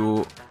 was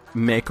to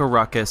make a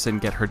ruckus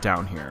and get her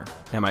down here.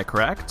 Am I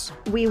correct?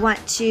 We want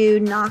to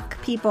knock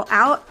people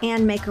out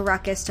and make a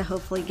ruckus to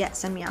hopefully get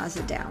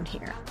Semyaza down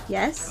here.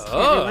 Yes?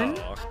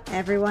 Oh.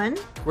 Everyone?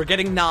 We're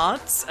getting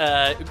nods,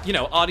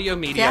 audio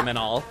medium Yeah. and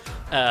all,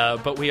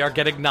 but we are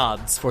getting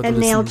nods for the And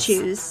nail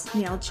listeners. choose.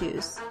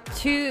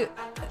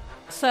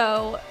 This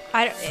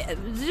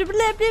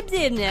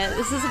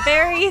is a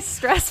very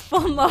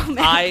stressful moment.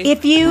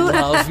 If you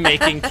love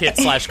making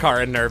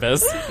Kit/Kara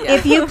nervous.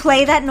 if you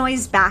play that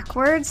noise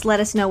backwards, let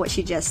us know what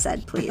she just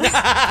said, please.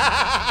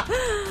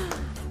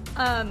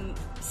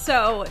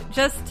 So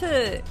just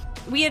to,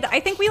 I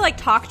think we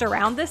talked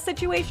around this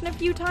situation a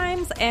few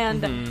times,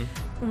 and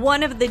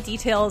one of the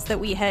details that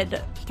we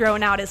had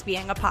thrown out as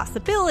being a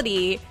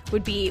possibility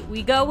would be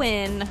we go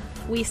in,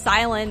 we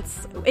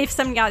silence, if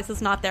some guys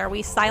is not there,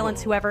 we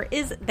silence whoever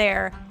is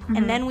there,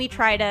 and then we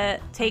try to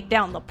take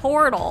down the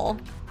portal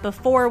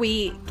before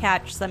we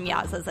catch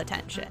Semyaza's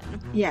attention.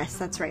 Yes,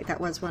 that's right. That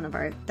was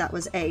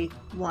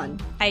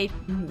A1. I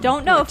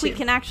don't know if we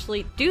can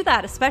actually do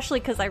that,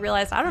 especially because I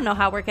realized I don't know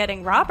how we're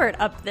getting Robert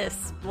up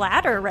this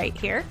ladder right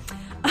here.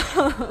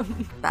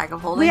 Bag of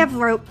holding. We have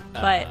rope.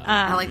 But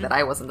I like that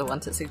I wasn't the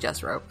one to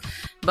suggest rope.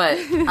 But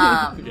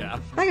Yeah.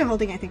 Bag of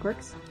holding, I think,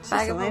 works. It's just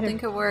bag a of ladder. holding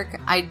could work.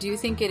 I do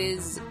think it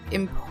is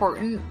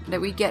important that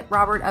we get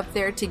Robert up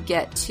there to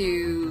get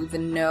to the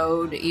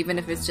node, even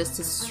if it's just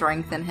to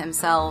strengthen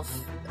themselves,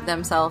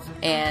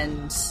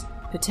 and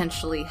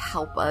potentially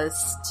help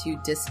us to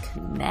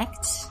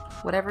disconnect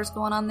whatever's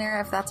going on there,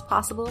 if that's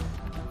possible.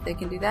 They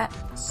can do that.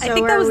 So I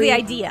think that are was the we-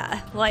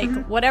 idea.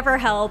 Whatever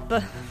help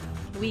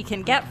we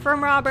can get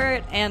from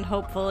Robert, and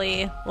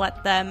hopefully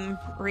let them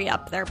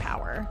re-up their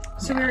power.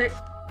 So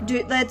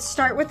let's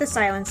start with the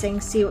silencing,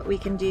 see what we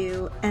can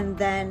do, and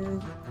then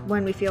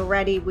when we feel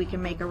ready, we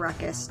can make a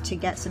ruckus to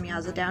get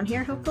Semyaza down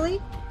here,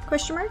 hopefully?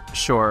 Question mark?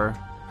 Sure.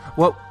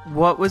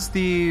 What was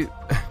the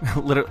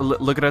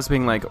look at us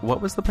being like,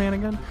 what was the plan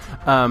again?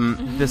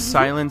 The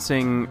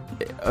silencing,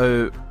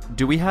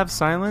 do we have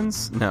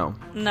silence? No.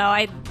 No,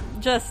 I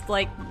just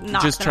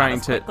knocked Just them trying out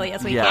as to- quickly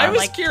as we yeah. can. I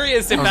was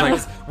curious if that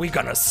was, we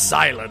gonna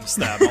silence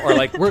them, or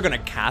we're gonna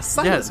cast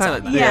silence. Yeah,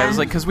 silent. on Yeah, them. I was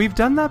like, because we've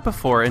done that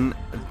before in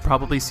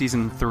probably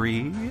season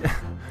 3.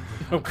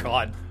 Oh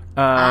god.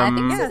 I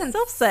think Yeah, season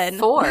Silpson.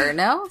 4,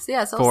 no?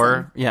 Yeah, Silpson.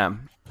 4, yeah.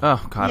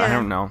 Oh god, I Yeah.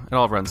 don't know. It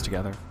all runs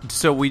together.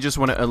 So we just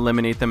want to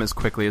eliminate them as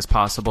quickly as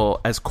possible,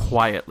 as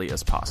quietly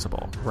as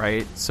possible,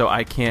 right? So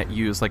I can't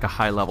use a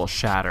high level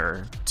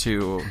shatter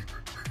to.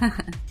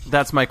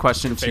 That's my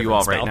question to you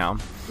all favorite right spell.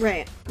 now.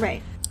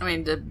 Right. I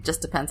mean, it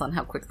just depends on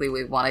how quickly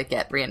we want to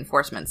get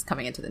reinforcements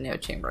coming into the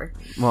node chamber.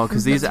 Well,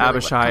 because these That's really what it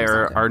Abishai comes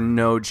down to. are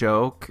no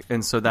joke,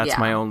 and so that's Yeah.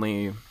 my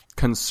only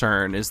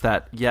concern is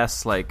that,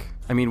 yes, like,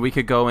 I mean, we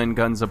could go in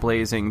guns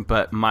a-blazing,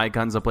 but my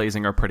guns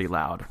a-blazing are pretty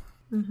loud.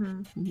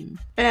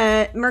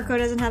 Mirko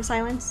doesn't have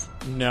silence?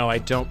 No, I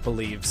don't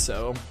believe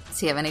so. Does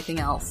he have anything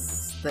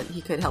else that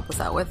he could help us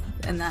out with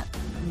in that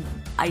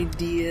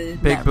idea?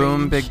 Big that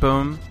boom, range? big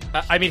boom.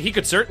 I mean, he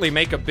could certainly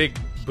make a big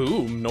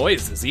boom.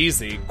 Noise is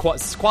easy.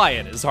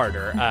 Quiet is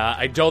harder.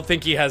 I don't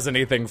think he has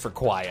anything for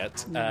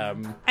quiet.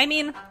 I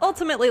mean,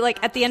 ultimately,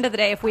 like, at the end of the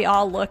day, if we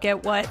all look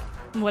at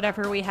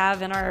whatever we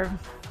have in our,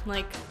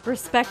 like,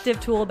 respective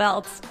tool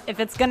belts,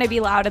 if it's gonna be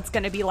loud, it's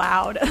gonna be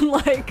loud.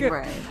 Like,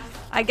 Right.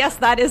 I guess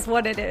that is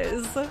what it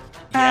is.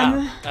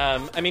 Yeah.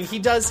 I mean,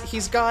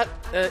 he's got,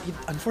 he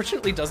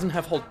unfortunately doesn't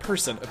have Hold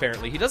Person,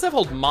 apparently. He does have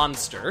Hold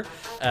Monster,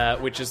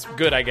 which is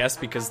good, I guess,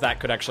 because that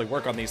could actually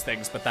work on these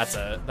things, but that's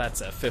a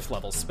 5th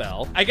level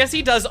spell. I guess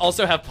he does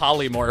also have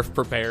Polymorph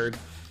prepared.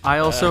 I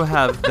also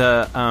have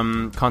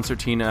the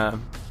concertina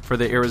for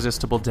the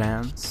irresistible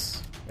dance.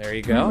 There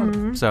you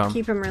go. So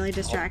Keep him really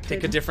distracted.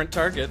 Pick a different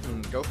target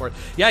and go for it.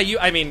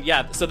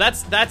 Yeah, so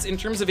that's in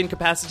terms of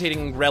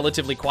incapacitating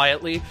relatively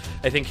quietly.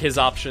 I think his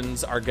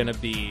options are going to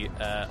be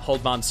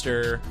Hold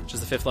Monster, which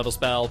is a 5th level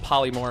spell,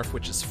 Polymorph,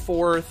 which is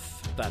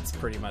 4th. That's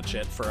pretty much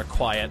it for a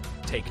quiet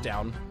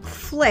takedown.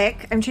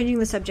 Flick, I'm changing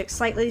the subject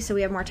slightly so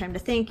we have more time to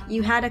think.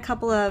 You had a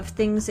couple of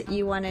things that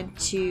you wanted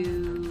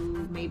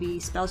to, maybe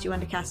spells you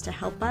wanted to cast to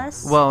help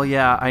us. well,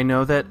 yeah, I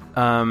know that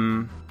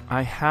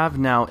I have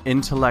now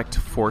Intellect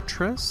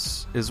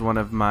Fortress is one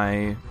of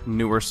my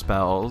newer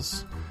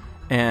spells,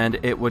 and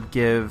it would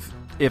give,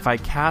 if I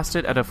cast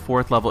it at a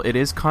 4th level, it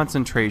is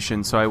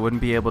concentration, so I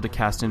wouldn't be able to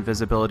cast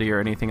invisibility or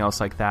anything else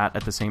like that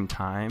at the same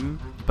time,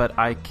 but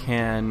I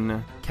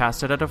can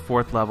cast it at a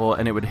 4th level,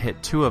 and it would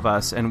hit 2 of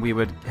us, and we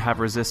would have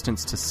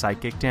resistance to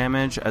psychic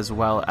damage as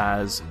well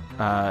as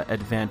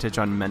advantage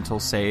on mental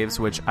saves,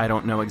 which I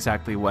don't know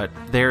exactly what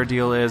their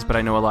deal is, but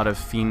I know a lot of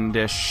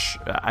fiendish.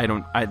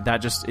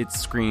 It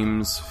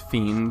screams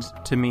fiend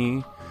to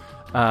me.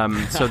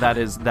 So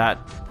that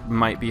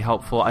might be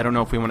helpful. I don't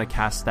know if we want to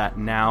cast that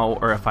now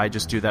or if I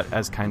just do that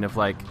as kind of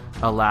like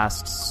a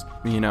last,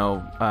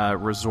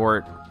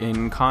 resort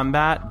in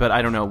combat. But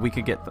I don't know. We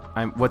could get.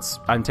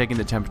 I'm taking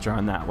the temperature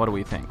on that. What do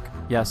we think?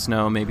 Yes,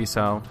 no, maybe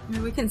so. I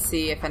mean, we can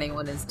see if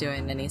anyone is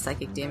doing any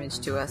psychic damage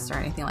to us or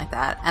anything like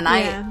that. And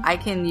Yeah. I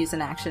can use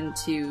an action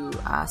to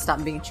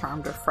stop being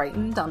charmed or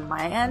frightened on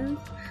my end.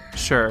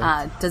 Sure.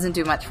 Doesn't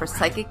do much for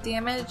psychic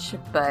damage,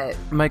 but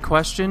My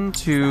question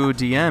to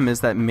DM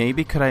is that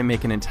maybe could I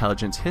make an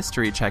intelligence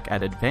history check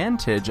at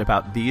advantage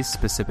about these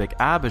specific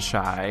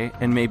Abishai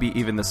and maybe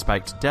even the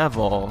Spiked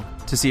Devil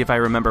to see if I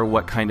remember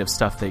what kind of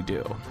stuff they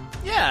do?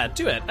 Yeah,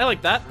 do it. I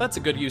like that. That's a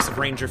good use of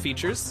Ranger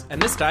features.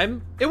 And this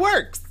time, it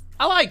works.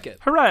 I like it.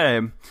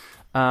 Hooray!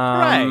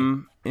 Hooray.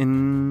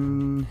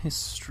 In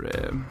history,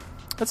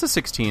 that's a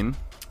 16.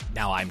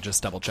 Now I'm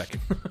just double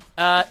checking.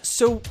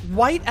 So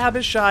White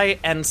Abishai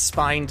and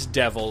Spined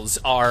Devils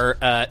are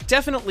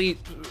definitely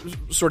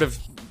sort of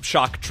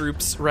shock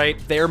troops, right?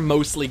 They're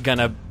mostly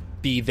gonna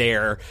be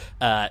there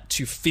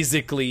to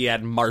physically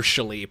and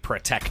martially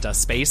protect a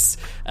space.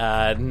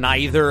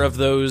 Neither of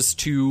those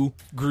two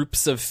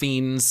groups of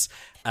fiends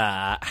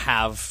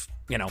have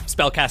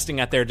spellcasting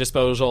at their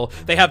disposal.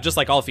 They have, just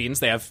like all fiends,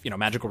 they have,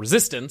 magical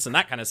resistance and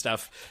that kind of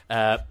stuff.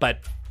 But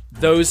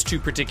those two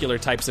particular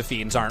types of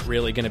fiends aren't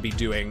really going to be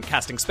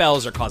casting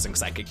spells or causing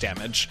psychic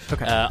damage.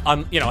 Okay.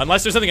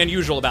 Unless there's something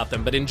unusual about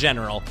them. But in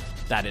general,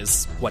 that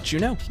is what you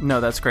know.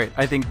 No, that's great.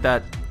 I think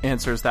that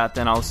answers that.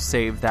 Then I'll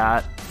save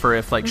that for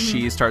if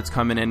she starts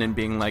coming in and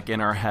being like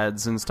in our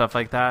heads and stuff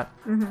like that.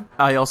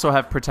 I also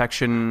have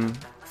protection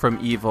from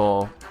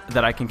evil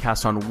that I can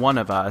cast on one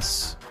of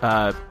us.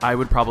 I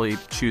would probably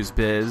choose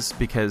Biz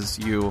because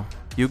you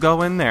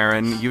go in there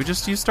and you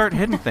start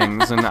hitting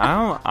things, and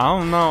I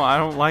don't know, I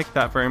don't like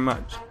that very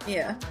much.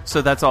 yeah.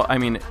 So that's all. I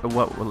mean,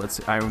 let's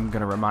see, I'm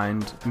going to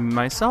remind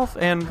myself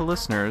and the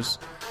listeners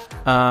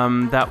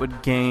that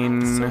would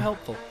gain So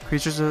helpful.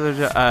 creatures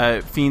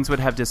of fiends would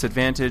have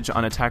disadvantage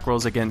on attack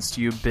rolls against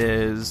you,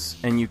 Biz,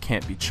 and you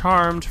can't be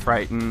charmed,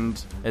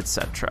 frightened,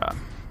 etc.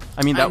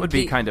 I mean, that would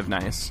be kind of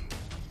nice.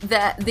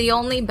 The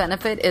only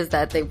benefit is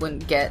that they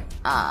wouldn't get,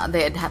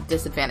 they'd have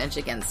disadvantage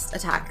against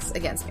attacks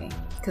against me.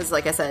 Because,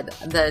 like I said,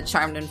 the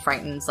charmed and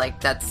frightened,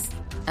 that's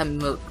a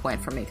moot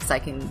point for me, because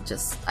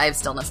I have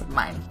stillness of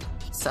mind.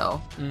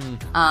 So,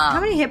 How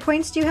many hit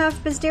points do you have,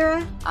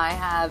 Bizdira? I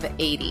have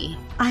 80.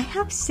 I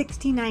have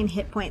 69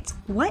 hit points.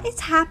 What is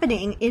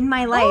happening in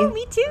my life? Oh,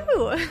 me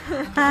too.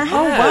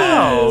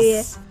 Wow.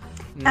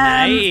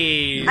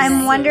 Nice.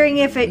 I'm wondering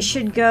if it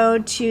should go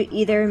to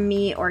either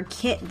me or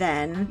Kit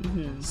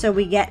then, so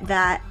we get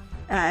that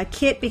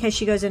Kit because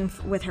she goes in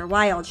with her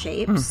wild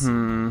shapes,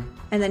 Mm-hmm.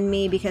 and then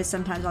me because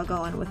sometimes I'll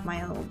go in with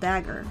my little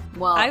dagger.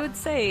 Well, I would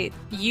say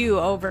you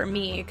over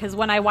me, because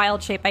when I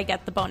wild shape, I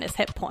get the bonus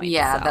hit points.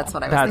 yeah, so. that's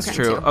what I was That's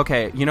thinking true. too.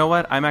 Okay, you know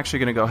what? I'm actually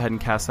going to go ahead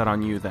and cast that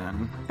on you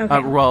then. Okay.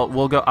 Well,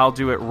 we'll go. I'll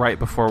do it right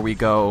before we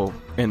go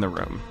in the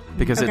room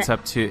because Okay.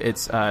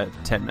 it's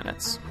 10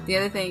 minutes. The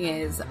other thing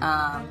is,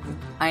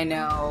 I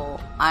know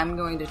I'm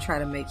going to try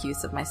to make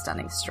use of my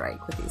stunning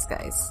strike with these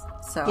guys.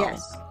 So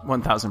Yes.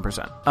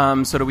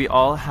 1000%. So do we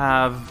all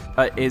have?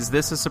 Is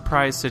this a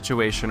surprise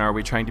situation? Are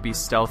we trying to be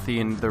stealthy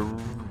in the?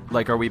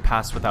 Like, are we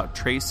passed without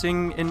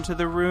tracing into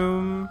the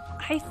room?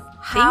 I think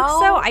How-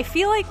 so. I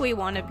feel like we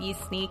want to be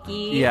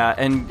sneaky. Yeah,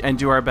 and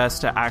do our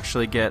best to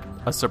actually get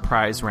a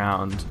surprise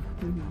round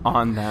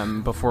on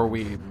them before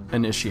we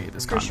initiate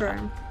this For combat.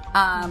 sure.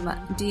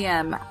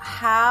 DM,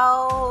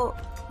 how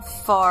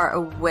far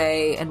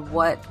away and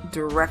what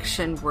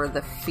direction were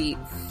the feet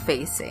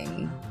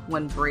facing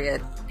when Bria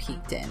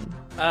peeked in?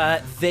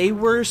 They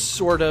were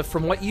sort of,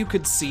 from what you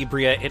could see,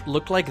 Bria, it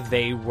looked like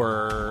they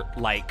were,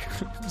 like,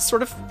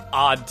 sort of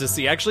odd to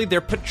see. Actually,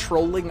 they're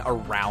patrolling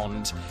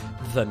around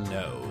the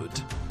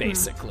node,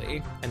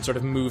 basically, and sort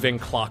of moving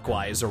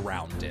clockwise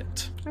around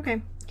it.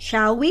 Okay.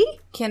 Shall we?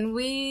 Can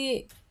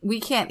we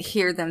can't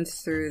hear them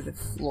through the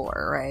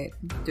floor, right?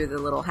 Through the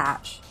little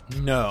hatch.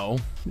 No.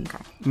 Okay.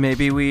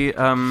 Maybe we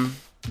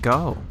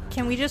go.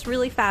 Can we just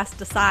really fast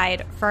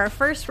decide for our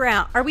first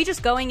round? Are we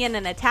just going in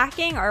and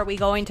attacking, or are we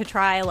going to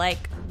try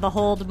like the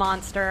hold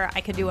monster?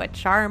 I could do a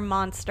charm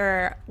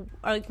monster.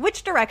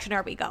 Which direction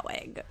are we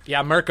going?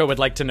 Yeah, Mirko would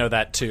like to know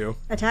that, too.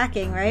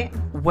 Attacking, right?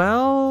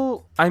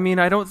 Well, I mean,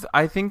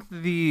 I think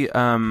the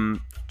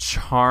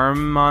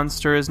charm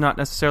monster is not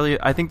necessarily.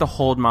 I think the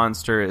hold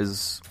monster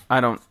is. I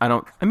don't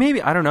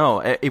know.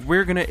 If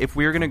we're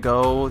gonna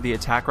go the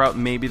attack route,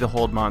 maybe the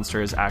hold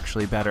monster is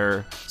actually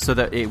better, so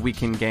that we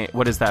can gain.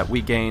 What is that?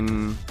 We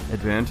gain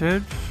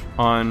advantage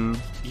on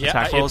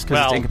attack rolls because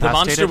it's the incapacitated.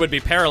 monster would be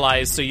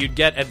paralyzed, so you'd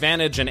get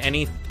advantage, and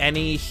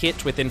any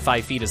hit within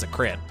 5 feet is a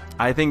crit.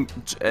 I think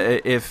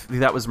if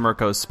that was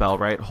Mirko's spell,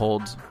 right?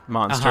 Hold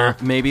monster.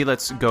 Uh-huh. Maybe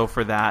let's go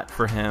for that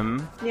for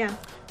him. Yeah.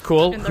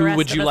 Cool. And the Who rest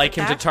would of you us like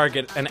him to attack?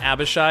 target? An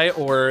Abishai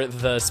or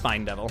the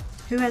Spine Devil?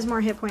 Who has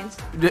more hit points?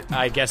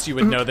 I guess you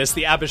would know this.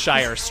 The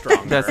Abishai are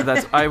stronger.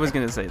 That's. I was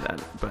gonna say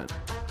that, but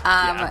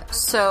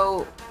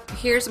So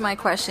here's my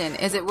question: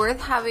 is it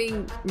worth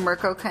having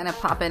Mirko kind of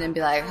pop in and be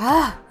like,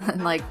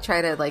 and like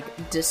try to like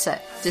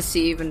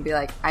deceive and be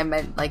like, I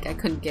meant like I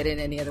couldn't get in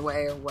any other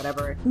way or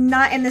whatever?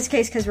 Not in this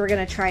case because we're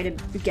going to try to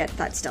get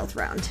that stealth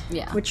round.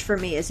 Yeah. Which for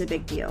me is a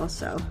big deal,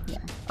 so. Yeah.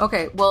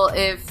 Okay. Well,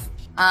 if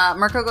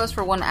Mirko goes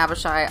for one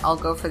Abishai, I'll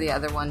go for the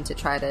other one to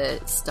try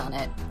to stun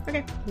it.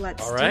 Okay,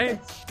 let's All right.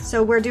 do this.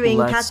 So we're doing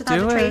Let's Cast Without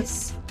do a it.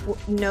 Trace,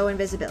 no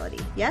invisibility.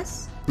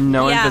 Yes?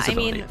 no yeah,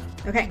 invisibility. I mean,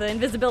 Okay. the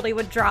invisibility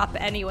would drop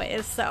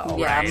anyways, so.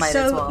 Yeah, I might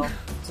So, as well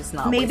just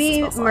not. Maybe waste a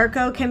spell slot.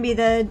 Mirko can be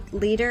the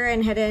leader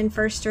and head in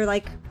first, or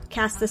like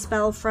cast the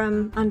spell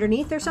from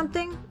underneath or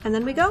something, and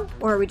then we go?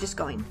 Or are we just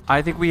going?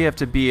 I think we have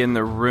to be in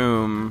the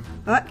room.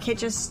 Oh, Kit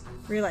just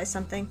realized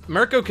something.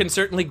 Mirko can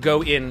certainly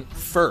go in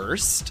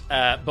first,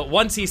 but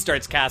once he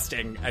starts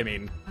casting, I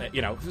mean,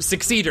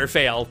 succeed or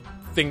fail,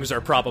 things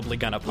are probably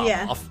gonna pop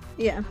Yeah. off.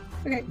 Yeah.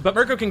 Okay. But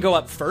Mirko can go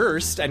up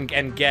first and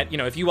get,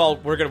 if you all,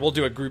 we'll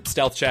do a group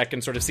stealth check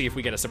and sort of see if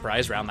we get a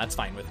surprise round. That's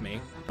fine with me.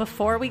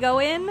 Before we go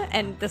in,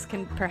 and this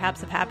can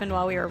perhaps have happened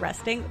while we were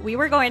resting, we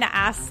were going to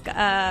ask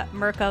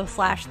Mirko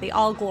 / the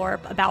Allglorp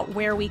about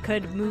where we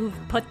could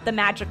put the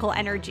magical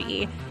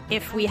energy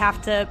if we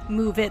have to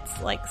move it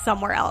like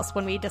somewhere else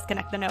when we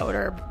disconnect the node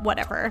or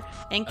whatever,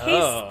 in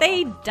case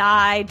they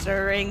die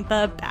during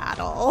the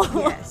battle.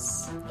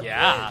 Yes.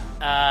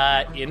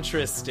 Yeah,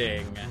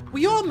 interesting. Will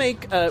you all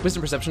make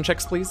wisdom perception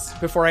checks, please,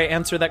 before I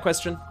answer that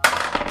question?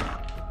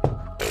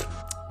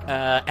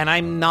 And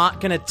I'm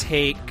not going to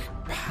take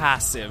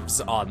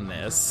passives on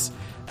this.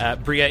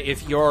 Bria,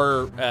 if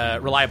your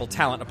reliable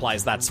talent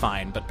applies, that's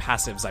fine, but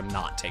passives I'm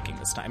not taking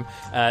this time.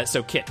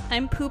 So, Kit,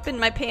 I'm pooping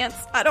my pants.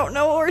 I don't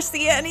know or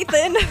see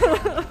anything.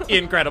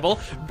 incredible.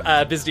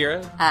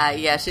 Bizdira,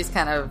 Yeah, she's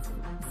kind of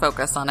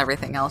focused on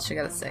everything else. She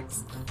got a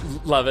 6.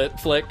 love it.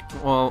 Flick,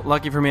 Well,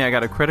 lucky for me, I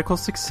got a critical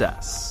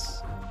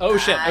success. oh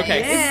shit,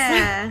 okay.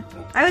 Yeah.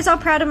 I was all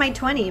proud of my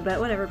 20, but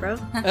whatever, bro.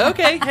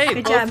 Okay, hey,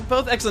 Good both, job.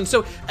 both excellent.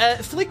 So,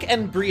 Flick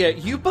and Bria,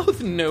 you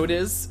both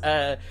notice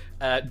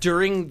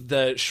during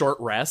the short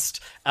rest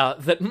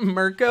that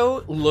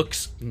Mirko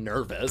looks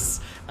nervous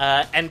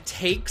and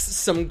takes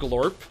some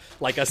glorp,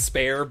 like a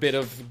spare bit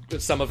of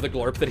some of the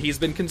glorp that he's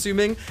been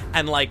consuming,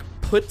 and like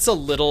puts a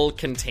little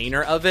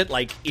container of it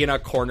like in a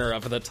corner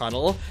of the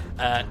tunnel,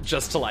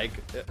 just to like,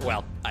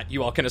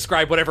 you all can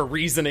ascribe whatever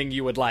reasoning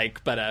you would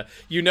like, but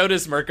you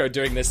notice Mirko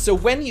doing this. So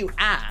when you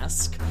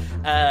ask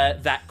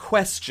that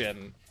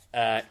question,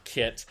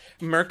 Kit,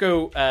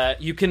 Mirko,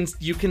 you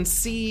can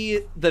see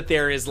that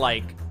there is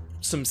like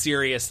some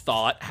serious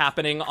thought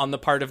happening on the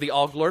part of the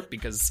Allglorp,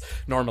 because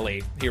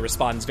normally he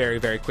responds very,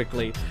 very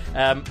quickly.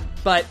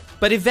 But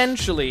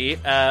eventually,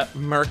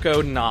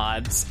 Mirko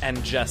nods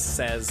and just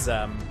says,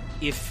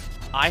 if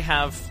I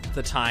have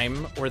the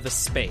time or the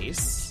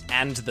space,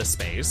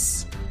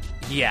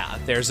 yeah,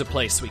 there's a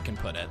place we can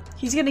put it.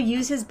 He's gonna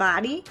use his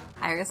body?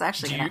 I was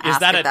actually going to Is ask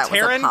that if a that was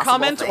Terran possible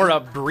comment thing. or a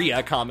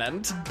Bria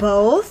comment?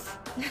 Both?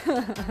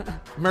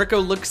 Mirko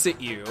looks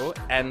at you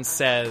and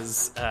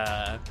says,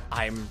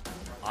 I'm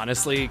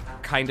honestly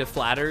kind of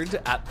flattered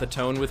at the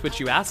tone with which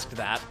you asked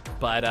that,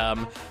 but,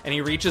 and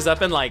he reaches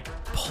up and, like,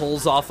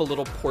 pulls off a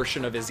little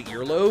portion of his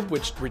earlobe,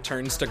 which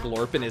returns to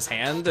Glorp in his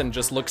hand, and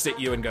just looks at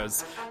you and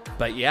goes,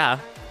 but yeah,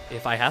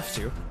 if I have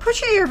to.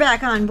 Put your ear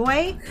back on,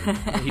 boy.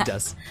 He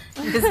does.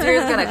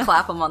 Vizier's going to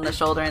clap him on the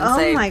shoulder and Oh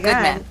say, my good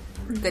God. man.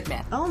 Good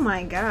man. Oh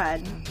my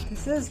god.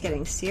 This is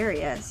getting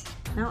serious.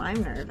 Now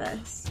I'm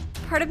nervous.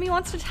 Part of me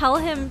wants to tell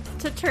him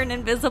to turn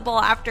invisible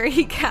after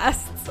he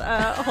casts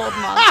Hold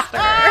Monster.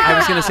 I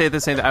was gonna say the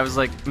same. I was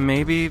like,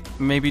 maybe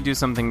do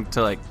something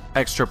to like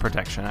extra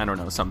protection. I don't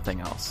know, something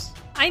else.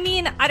 I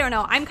mean, I don't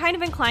know. I'm kind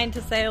of inclined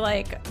to say,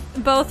 like,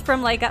 both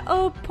from, like,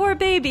 oh, poor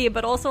baby,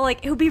 but also,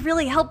 like, it would be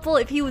really helpful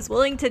if he was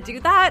willing to do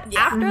that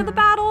after the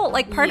battle.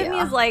 Like, part of me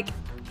is like,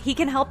 he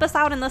can help us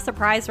out in the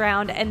surprise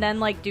round and then,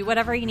 like, do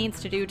whatever he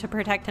needs to do to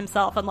protect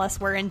himself unless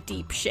we're in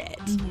deep shit.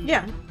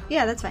 Yeah.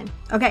 Yeah, that's fine.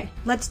 Okay,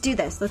 let's do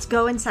this. Let's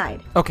go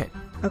inside. Okay,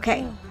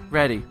 Okay.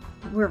 ready.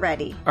 We're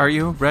ready. Are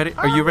you ready?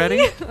 Are you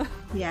ready?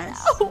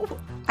 Yes.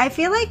 I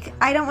feel like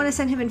I don't want to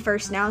send him in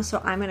first now,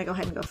 so I'm going to go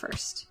ahead and go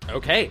first.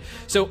 Okay,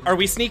 so are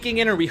we sneaking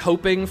in? Are we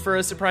hoping for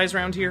a surprise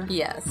round here?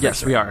 Yes.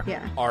 Yes, we are.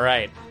 Yeah. All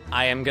right.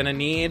 I am gonna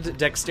need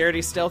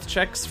dexterity stealth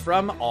checks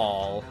from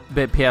all.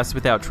 But PS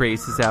without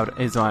trace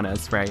is on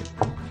us, right?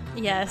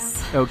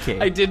 Yes. Okay.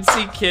 I did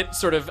see Kit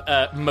sort of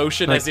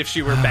motion as if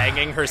she were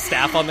banging her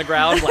staff on the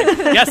ground. Like,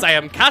 yes, I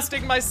am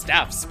casting my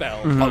staff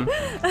spell. Oh,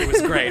 it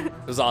was great. It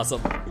was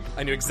awesome.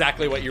 I knew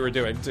exactly what you were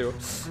doing, too.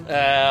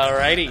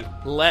 Alrighty.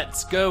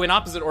 Let's go in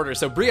opposite order.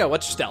 So, Bria,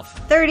 what's your stealth?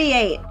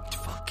 38.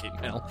 Fucking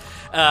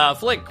hell.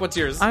 Flink, what's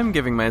yours? I'm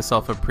giving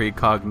myself a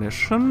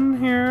precognition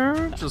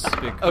here, just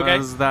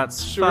because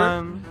that's Sure.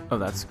 fun. Oh,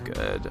 that's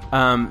good.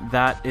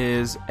 That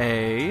is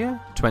a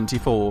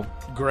 24.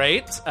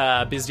 Great.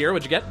 Bizdir,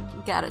 what'd you get?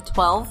 Got a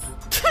 12.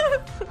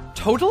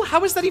 Total?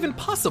 How is that even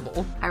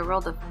possible? I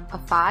rolled a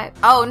 5.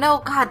 Oh, no,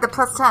 God, the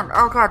plus 10.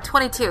 Oh, God,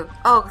 22.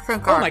 Oh,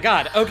 thank God. Oh my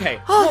god, okay.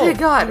 Oh, thank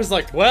God. I was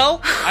like, well,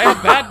 I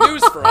have bad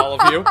news for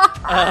all of you.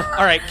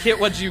 Alright, Kit,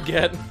 what'd you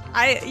get?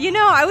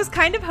 I was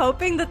kind of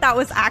hoping that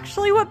was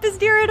actually what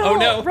Bizdir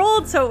had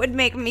rolled, so it would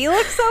make me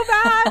look so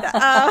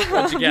bad.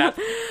 What'd you get?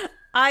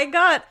 I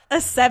got a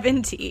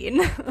 17.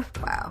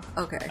 Wow,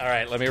 okay.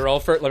 Alright, let me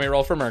roll for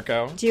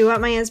Mirko. Do you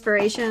want my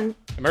inspiration?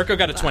 Mirko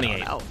got a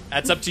 28. know.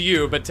 That's up to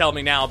you, but tell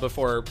me now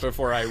before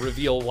I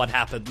reveal what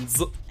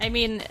happens. I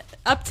mean,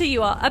 up to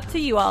you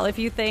all if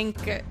you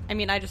think,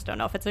 I just don't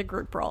know if it's a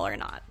group roll or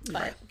not.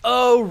 But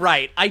Oh,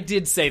 right. I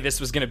did say this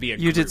was going to be a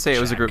You group did say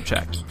it was a check. group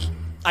check.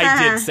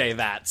 I did say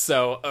that.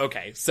 So,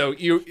 okay. So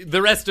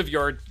the rest of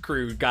your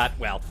crew got,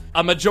 well,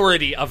 a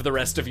majority of the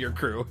rest of your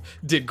crew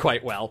did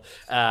quite well.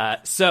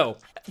 So,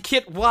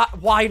 Kit,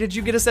 why did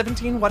you get a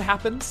 17? What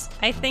happens?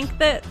 I think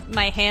that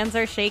my hands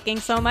are shaking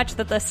so much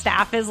that the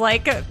staff is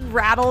like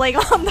rattling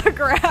on the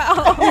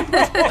ground.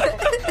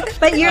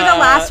 But you're the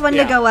last one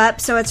yeah. to go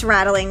up, so it's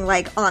rattling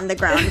like on the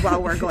ground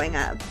while we're going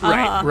up.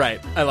 Right.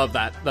 I love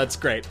that. That's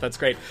great.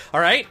 All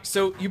right.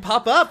 So you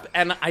pop up,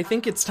 and I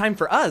think it's time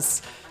for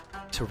us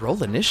to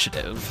roll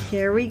initiative.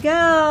 Here we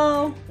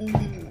go.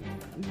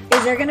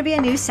 Is there going to be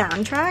a new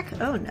soundtrack?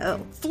 Oh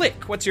no.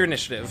 Flick, what's your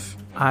initiative?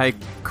 I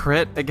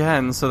crit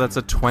again, so that's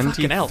a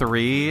Fucking hell.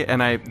 23,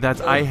 and I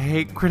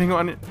hate critting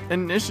on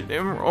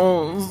initiative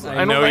rolls. I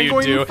don't know like you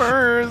going do.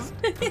 first.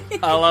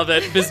 I love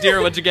it.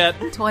 Bizdir, what'd you get?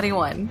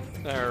 21.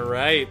 All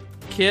right.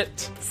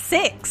 Kit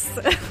 6.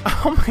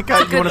 Oh my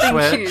god, you Good want to thing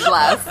switch? she's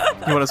last.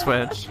 You want to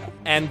switch?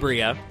 and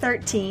Bria.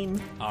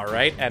 13. All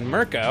right. And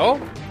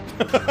Mirko.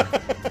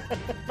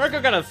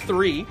 Mirko got a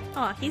 3.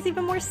 Oh, he's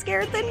even more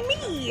scared than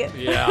me.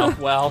 Yeah,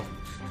 well,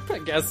 I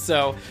guess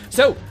so.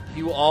 So,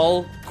 you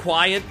all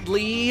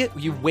quietly,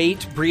 you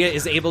wait. Bria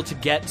is able to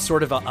get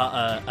sort of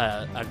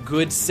a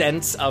good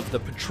sense of the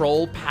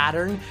patrol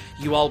pattern.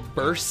 You all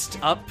burst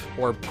up,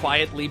 or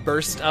quietly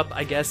burst up,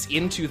 I guess,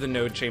 into the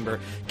node chamber,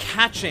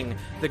 catching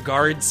the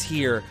guards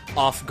here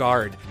off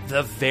guard.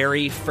 The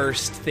very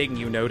first thing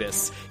you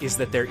notice is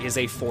that there is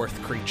a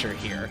fourth creature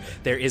here.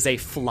 There is a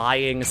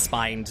flying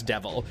spined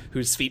devil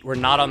whose feet were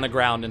not on the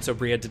ground, and so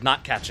Bria did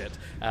not catch it.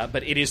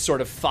 But it is sort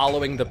of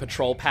following the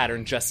patrol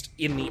pattern just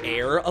in the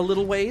air a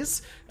little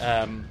ways.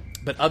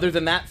 But other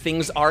than that,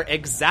 things are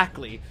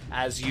exactly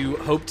as you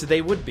hoped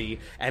they would be,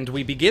 and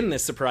we begin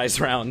this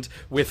surprise round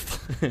with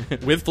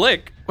with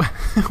Flick.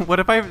 What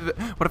if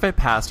I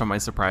passed on my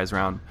surprise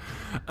round?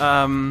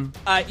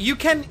 You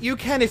can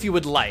if you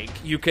would like.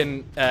 You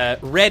can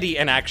ready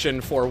an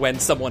action for when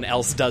someone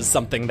else does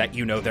something that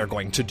you know they're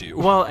going to do.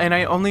 Well, and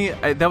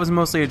that was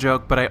mostly a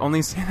joke, but I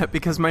only say that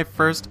because my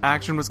first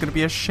action was going to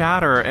be a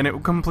shatter, and it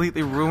would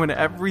completely ruin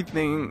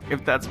everything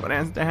if that's what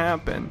has to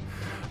happen.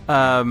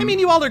 I mean,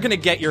 you all are going to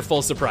get your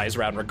full surprise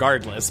round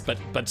regardless,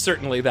 but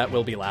certainly that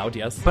will be loud,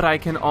 yes. But I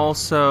can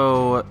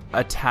also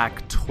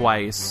attack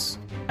twice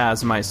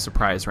as my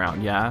surprise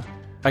round, yeah?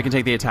 I can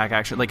take the attack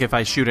action, like if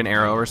I shoot an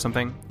arrow or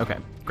something? Okay,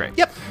 great.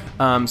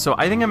 Yep. So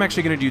I think I'm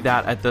actually going to do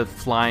that at the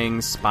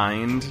flying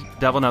spined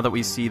devil now that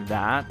we see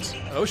that.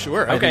 Oh,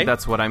 sure, okay. I think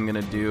that's what I'm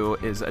going to do,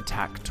 is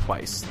attack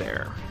twice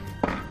there.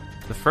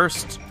 The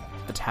first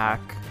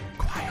attack,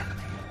 quiet.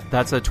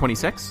 That's a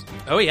 26.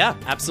 Oh, yeah,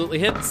 absolutely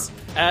hits.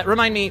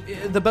 Remind me,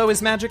 the bow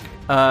is magic?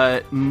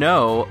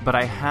 No, but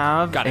I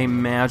have Got it. a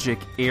magic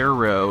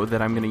arrow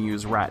that I'm going to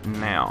use right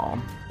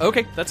now.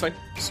 Okay, that's fine.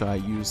 So I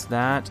use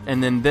that.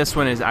 And then this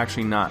one is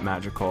actually not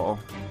magical,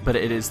 but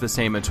it is the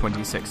same, a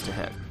 26 to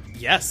hit.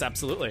 Yes,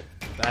 absolutely.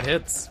 That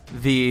hits.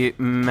 The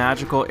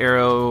magical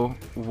arrow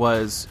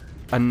was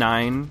a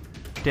 9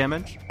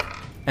 damage,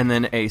 and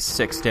then a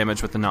 6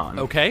 damage with the non.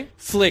 Okay.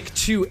 Flick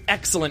 2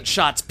 excellent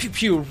shots, pew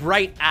pew,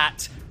 right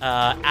at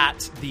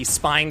the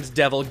spined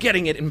devil,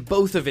 getting it in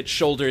both of its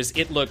shoulders.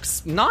 It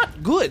looks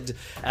not good,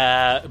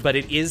 but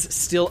it is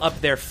still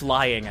up there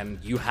flying, and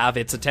you have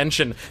its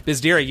attention.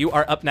 Bizdira, you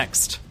are up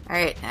next. All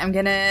right, I'm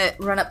gonna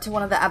run up to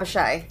one of the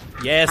Abishai.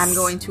 Yes. I'm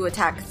going to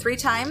attack 3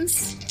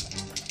 times.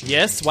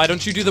 Yes, why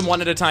don't you do them one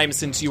at a time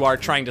since you are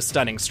trying to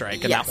stunning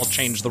strike, and Yes. that will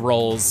change the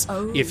rolls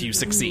if you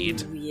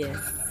succeed. Yes,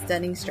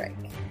 stunning strike.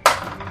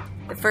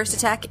 The first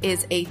attack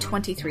is a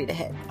 23 to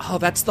hit. Oh,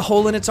 that's the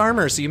hole in its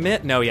armor, so you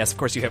miss. No, yes, of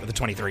course you hit with a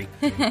 23.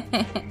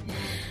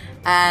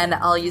 And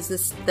I'll use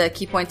the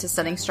key point to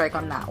stunning strike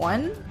on that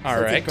one. All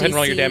So it's a right, go ahead and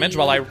roll your DC damage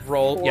while I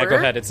roll. 4. Yeah, go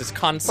ahead. It's this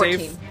con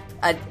save. 14.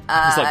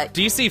 It's like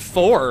DC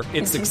 4,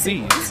 it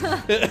succeeds.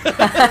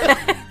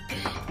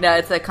 No,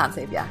 it's a con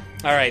save, yeah.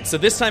 All right, so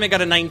this time it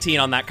got a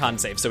 19 on that con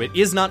save, so it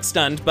is not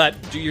stunned, but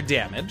do your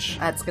damage.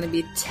 That's going to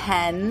be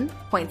 10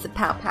 points of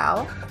pow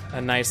pow.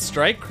 A nice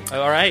strike.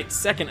 All right,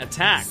 second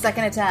attack.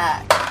 Second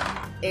attack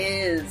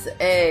is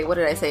a, what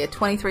did I say, a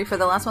 23 for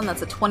the last one.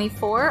 That's a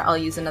 24. I'll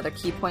use another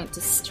key point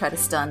to try to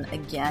stun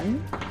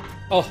again.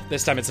 Oh,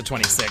 this time it's a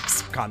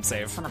 26 con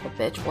save. Son of a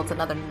bitch. Well, it's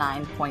another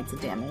 9 points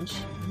of damage.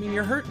 I mean,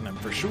 you're hurting them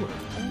for sure.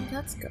 Oh,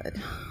 that's good.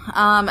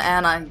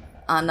 And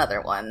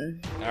another one.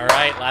 All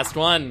right, last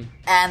one.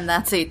 And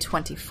that's a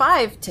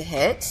 25 to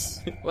hit.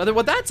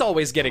 Well, that's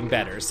always getting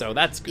better, so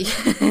that's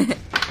good.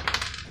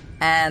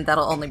 And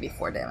that'll only be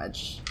 4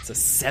 damage. It's a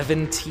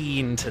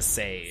 17 to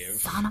save.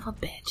 Son of a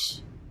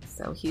bitch.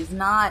 So he's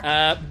not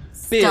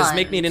Biz, stunned.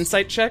 make me an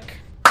insight check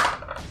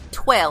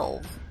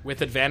 12.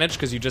 with advantage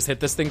because you just hit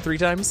this thing 3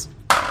 times.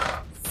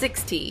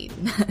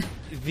 16.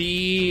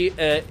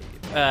 The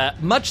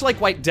much like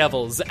white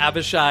devils,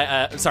 much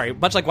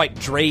like white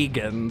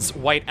dragons,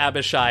 white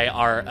Abishai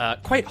are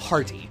quite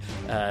hardy.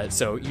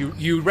 So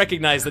you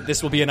recognize that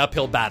this will be an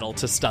uphill battle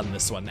to stun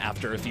this one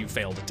after a few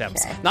failed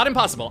attempts. Okay. Not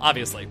impossible,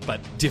 obviously, but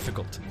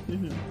difficult.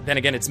 Mm-hmm. Then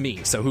again, it's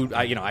me, so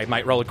I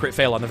might roll a crit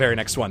fail on the very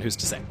next one. Who's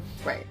to say?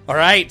 Right. All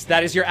right,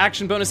 that is your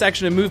action, bonus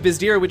action, and move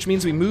Bizdira, which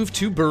means we move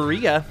to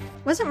Berea.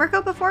 Wasn't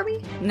Mirko before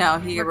me? No,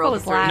 he Mirko rolled a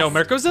was 3. last. No,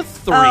 Mirko's a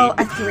 3. Oh,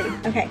 a 3.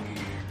 Okay.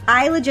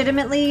 I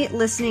legitimately,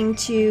 listening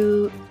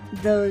to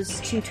those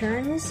 2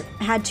 turns,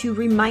 had to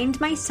remind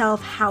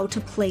myself how to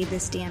play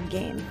this damn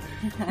game.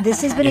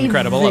 This has been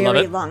Incredible, I a love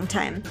very it. long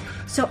time.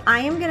 So I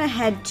am going to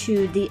head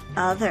to the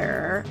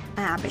other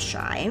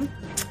Abishai.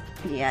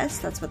 Yes,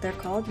 that's what they're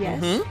called,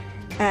 yes. Mm-hmm.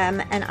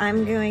 And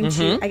I'm going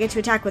to... I get to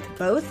attack with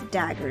both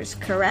daggers,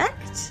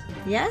 correct?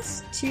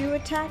 Yes? 2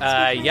 attacks with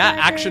my Yeah,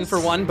 action daggers? for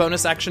one,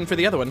 bonus action for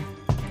the other one.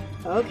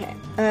 Okay.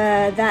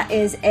 That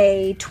is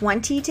a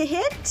 20 to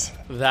hit.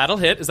 That'll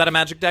hit. Is that a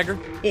magic dagger?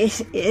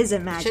 It is a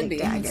magic Should be.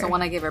 dagger. It's the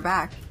one I gave her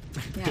back.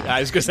 Yeah. I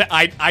was going to say,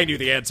 I knew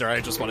the answer. I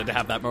just wanted to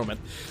have that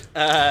moment.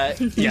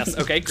 Yes,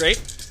 okay, great.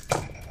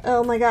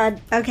 Oh my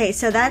god. Okay,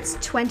 so that's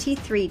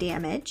 23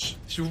 damage.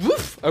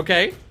 Woof,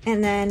 okay.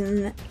 And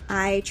then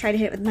I try to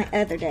hit it with my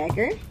other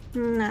dagger.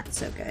 Not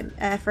so good.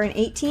 For an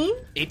 18.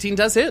 18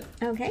 does hit.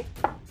 Okay.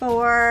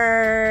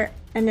 For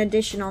an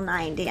additional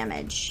 9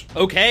 damage.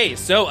 Okay,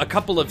 so a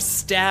couple of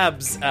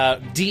stabs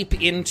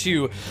deep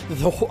into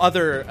the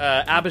other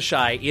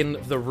Abishai in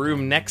the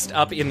room. Next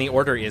up in the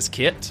order is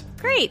Kit.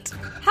 Great.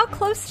 How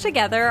close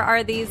together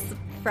are these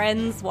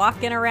friends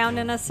walking around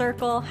in a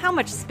circle? How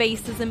much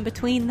space is in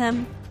between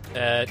them?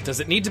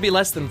 Does it need to be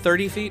less than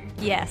 30 feet?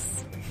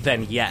 Yes.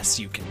 Then yes,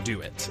 you can do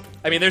it.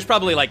 I mean, there's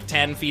probably like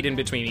 10 feet in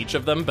between each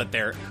of them, but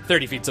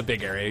 30 feet's a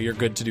big area. You're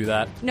good to do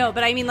that. No,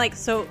 but I mean, like,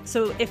 so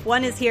if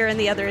one is here and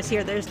the other is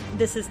here,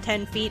 this is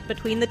 10 feet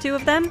between the two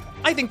of them?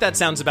 I think that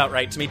sounds about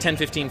right to me. 10,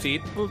 15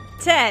 feet. Well,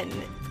 10.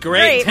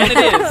 Great, 10 it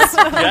is.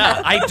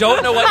 Yeah, I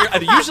don't know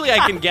what you're... Usually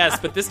I can guess,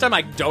 but this time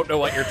I don't know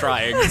what you're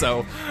trying,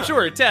 so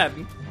sure,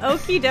 10.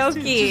 Okie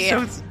dokie.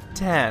 So it's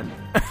 10.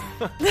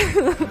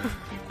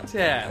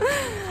 10.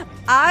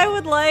 I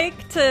would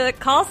like to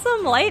call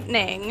some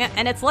lightning,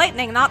 and it's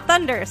lightning, not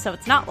thunder, so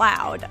it's not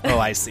loud. Oh,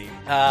 I see.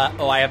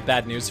 I have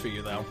bad news for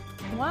you, though.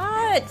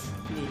 What?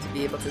 Need to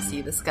be able to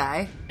see the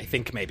sky. I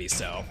think maybe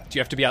so. Do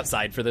you have to be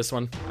outside for this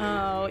one?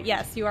 Oh,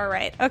 yes, you are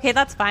right. Okay,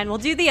 that's fine. We'll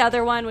do the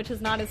other one, which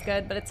is not as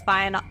good, but it's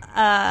fine.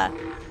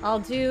 I'll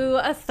do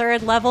a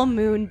 3rd level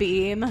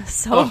moonbeam.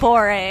 So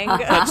boring.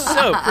 But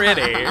so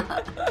pretty.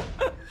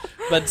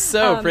 But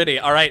so pretty.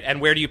 All right,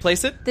 and where do you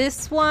place it?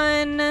 This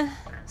one,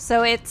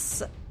 so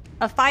it's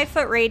a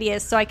 5-foot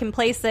radius, so I can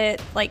place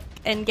it, like,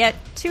 and get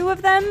 2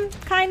 of them,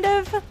 kind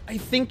of. I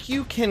think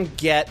you can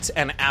get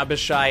an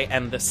Abishai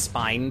and the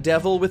Spine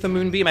Devil with a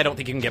Moonbeam. I don't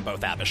think you can get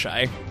both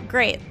Abishai.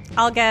 Great.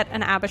 I'll get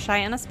an Abishai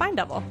and a Spine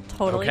Devil.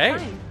 Totally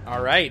fine.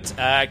 All right.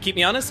 Keep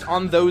me honest.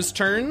 On those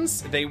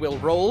turns, they will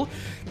roll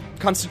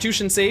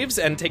Constitution saves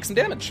and take some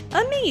damage.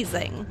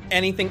 Amazing.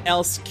 Anything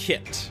else,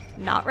 Kit?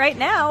 Not right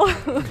now.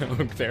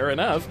 Fair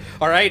enough.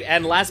 All right,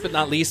 and last but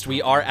not least,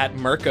 we are at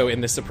Mirko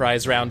in this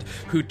surprise round,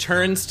 who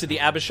turns to the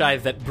Abishai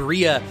that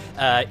Bria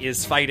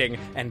is fighting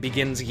and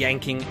begins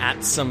yanking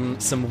at some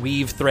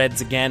weave threads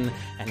again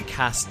and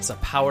casts a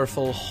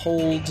powerful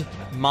Hold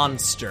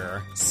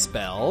Monster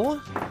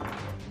spell.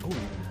 Ooh.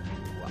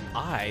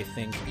 I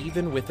think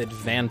even with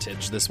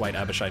advantage, this white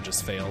Abishai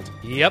just failed.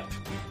 Yep.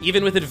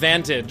 Even with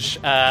advantage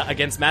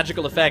against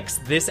magical effects,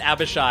 this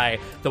Abishai,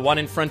 the one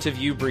in front of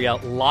you, Bria,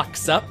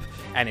 locks up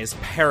and is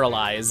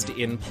paralyzed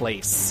in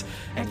place.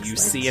 And you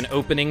see an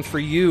opening for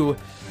you.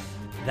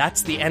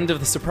 That's the end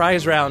of the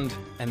surprise round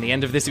and the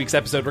end of this week's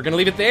episode. We're going to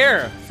leave it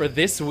there for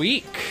this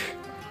week.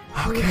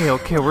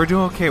 Okay, we're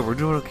doing okay.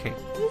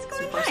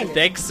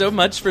 Thanks so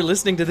much for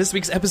listening to this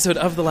week's episode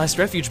of The Last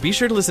Refuge. Be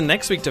sure to listen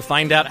next week to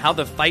find out how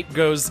the fight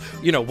goes,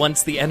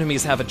 once the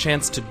enemies have a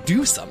chance to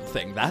do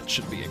something. That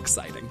should be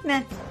exciting.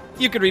 Meh.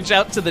 You can reach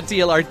out to the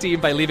TLR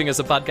team by leaving us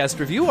a podcast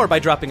review or by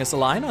dropping us a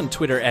line on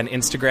Twitter and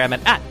Instagram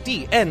at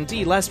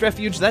DND Last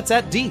Refuge. That's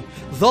at D,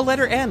 the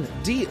letter N,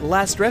 D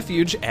Last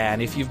Refuge.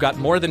 And if you've got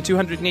more than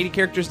 280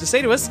 characters to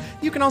say to us,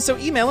 you can also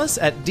email us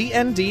at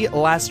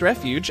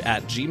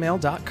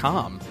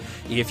dndlastrefuge@gmail.com.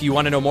 If you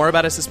want to know more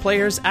about us as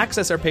players,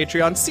 access our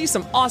Patreon, see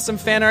some awesome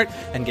fan art,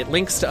 and get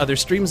links to other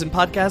streams and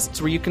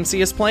podcasts where you can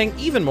see us playing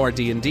even more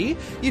D&D,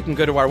 you can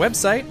go to our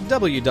website,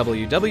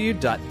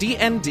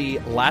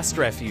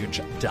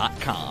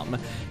 www.dndlastrefuge.com.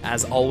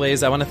 As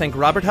always, I want to thank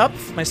Robert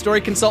Hupf, my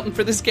story consultant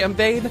for this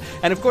campaign,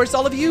 and of course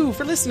all of you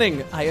for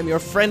listening. I am your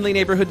friendly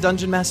neighborhood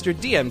dungeon master,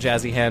 DM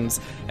Jazzy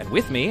Hands, and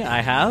with me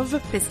I have...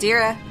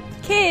 Pistira.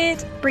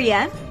 Kid.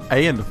 Bria.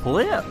 And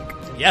Flip.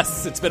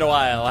 Yes, it's been a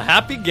while.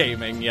 Happy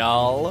gaming,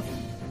 y'all.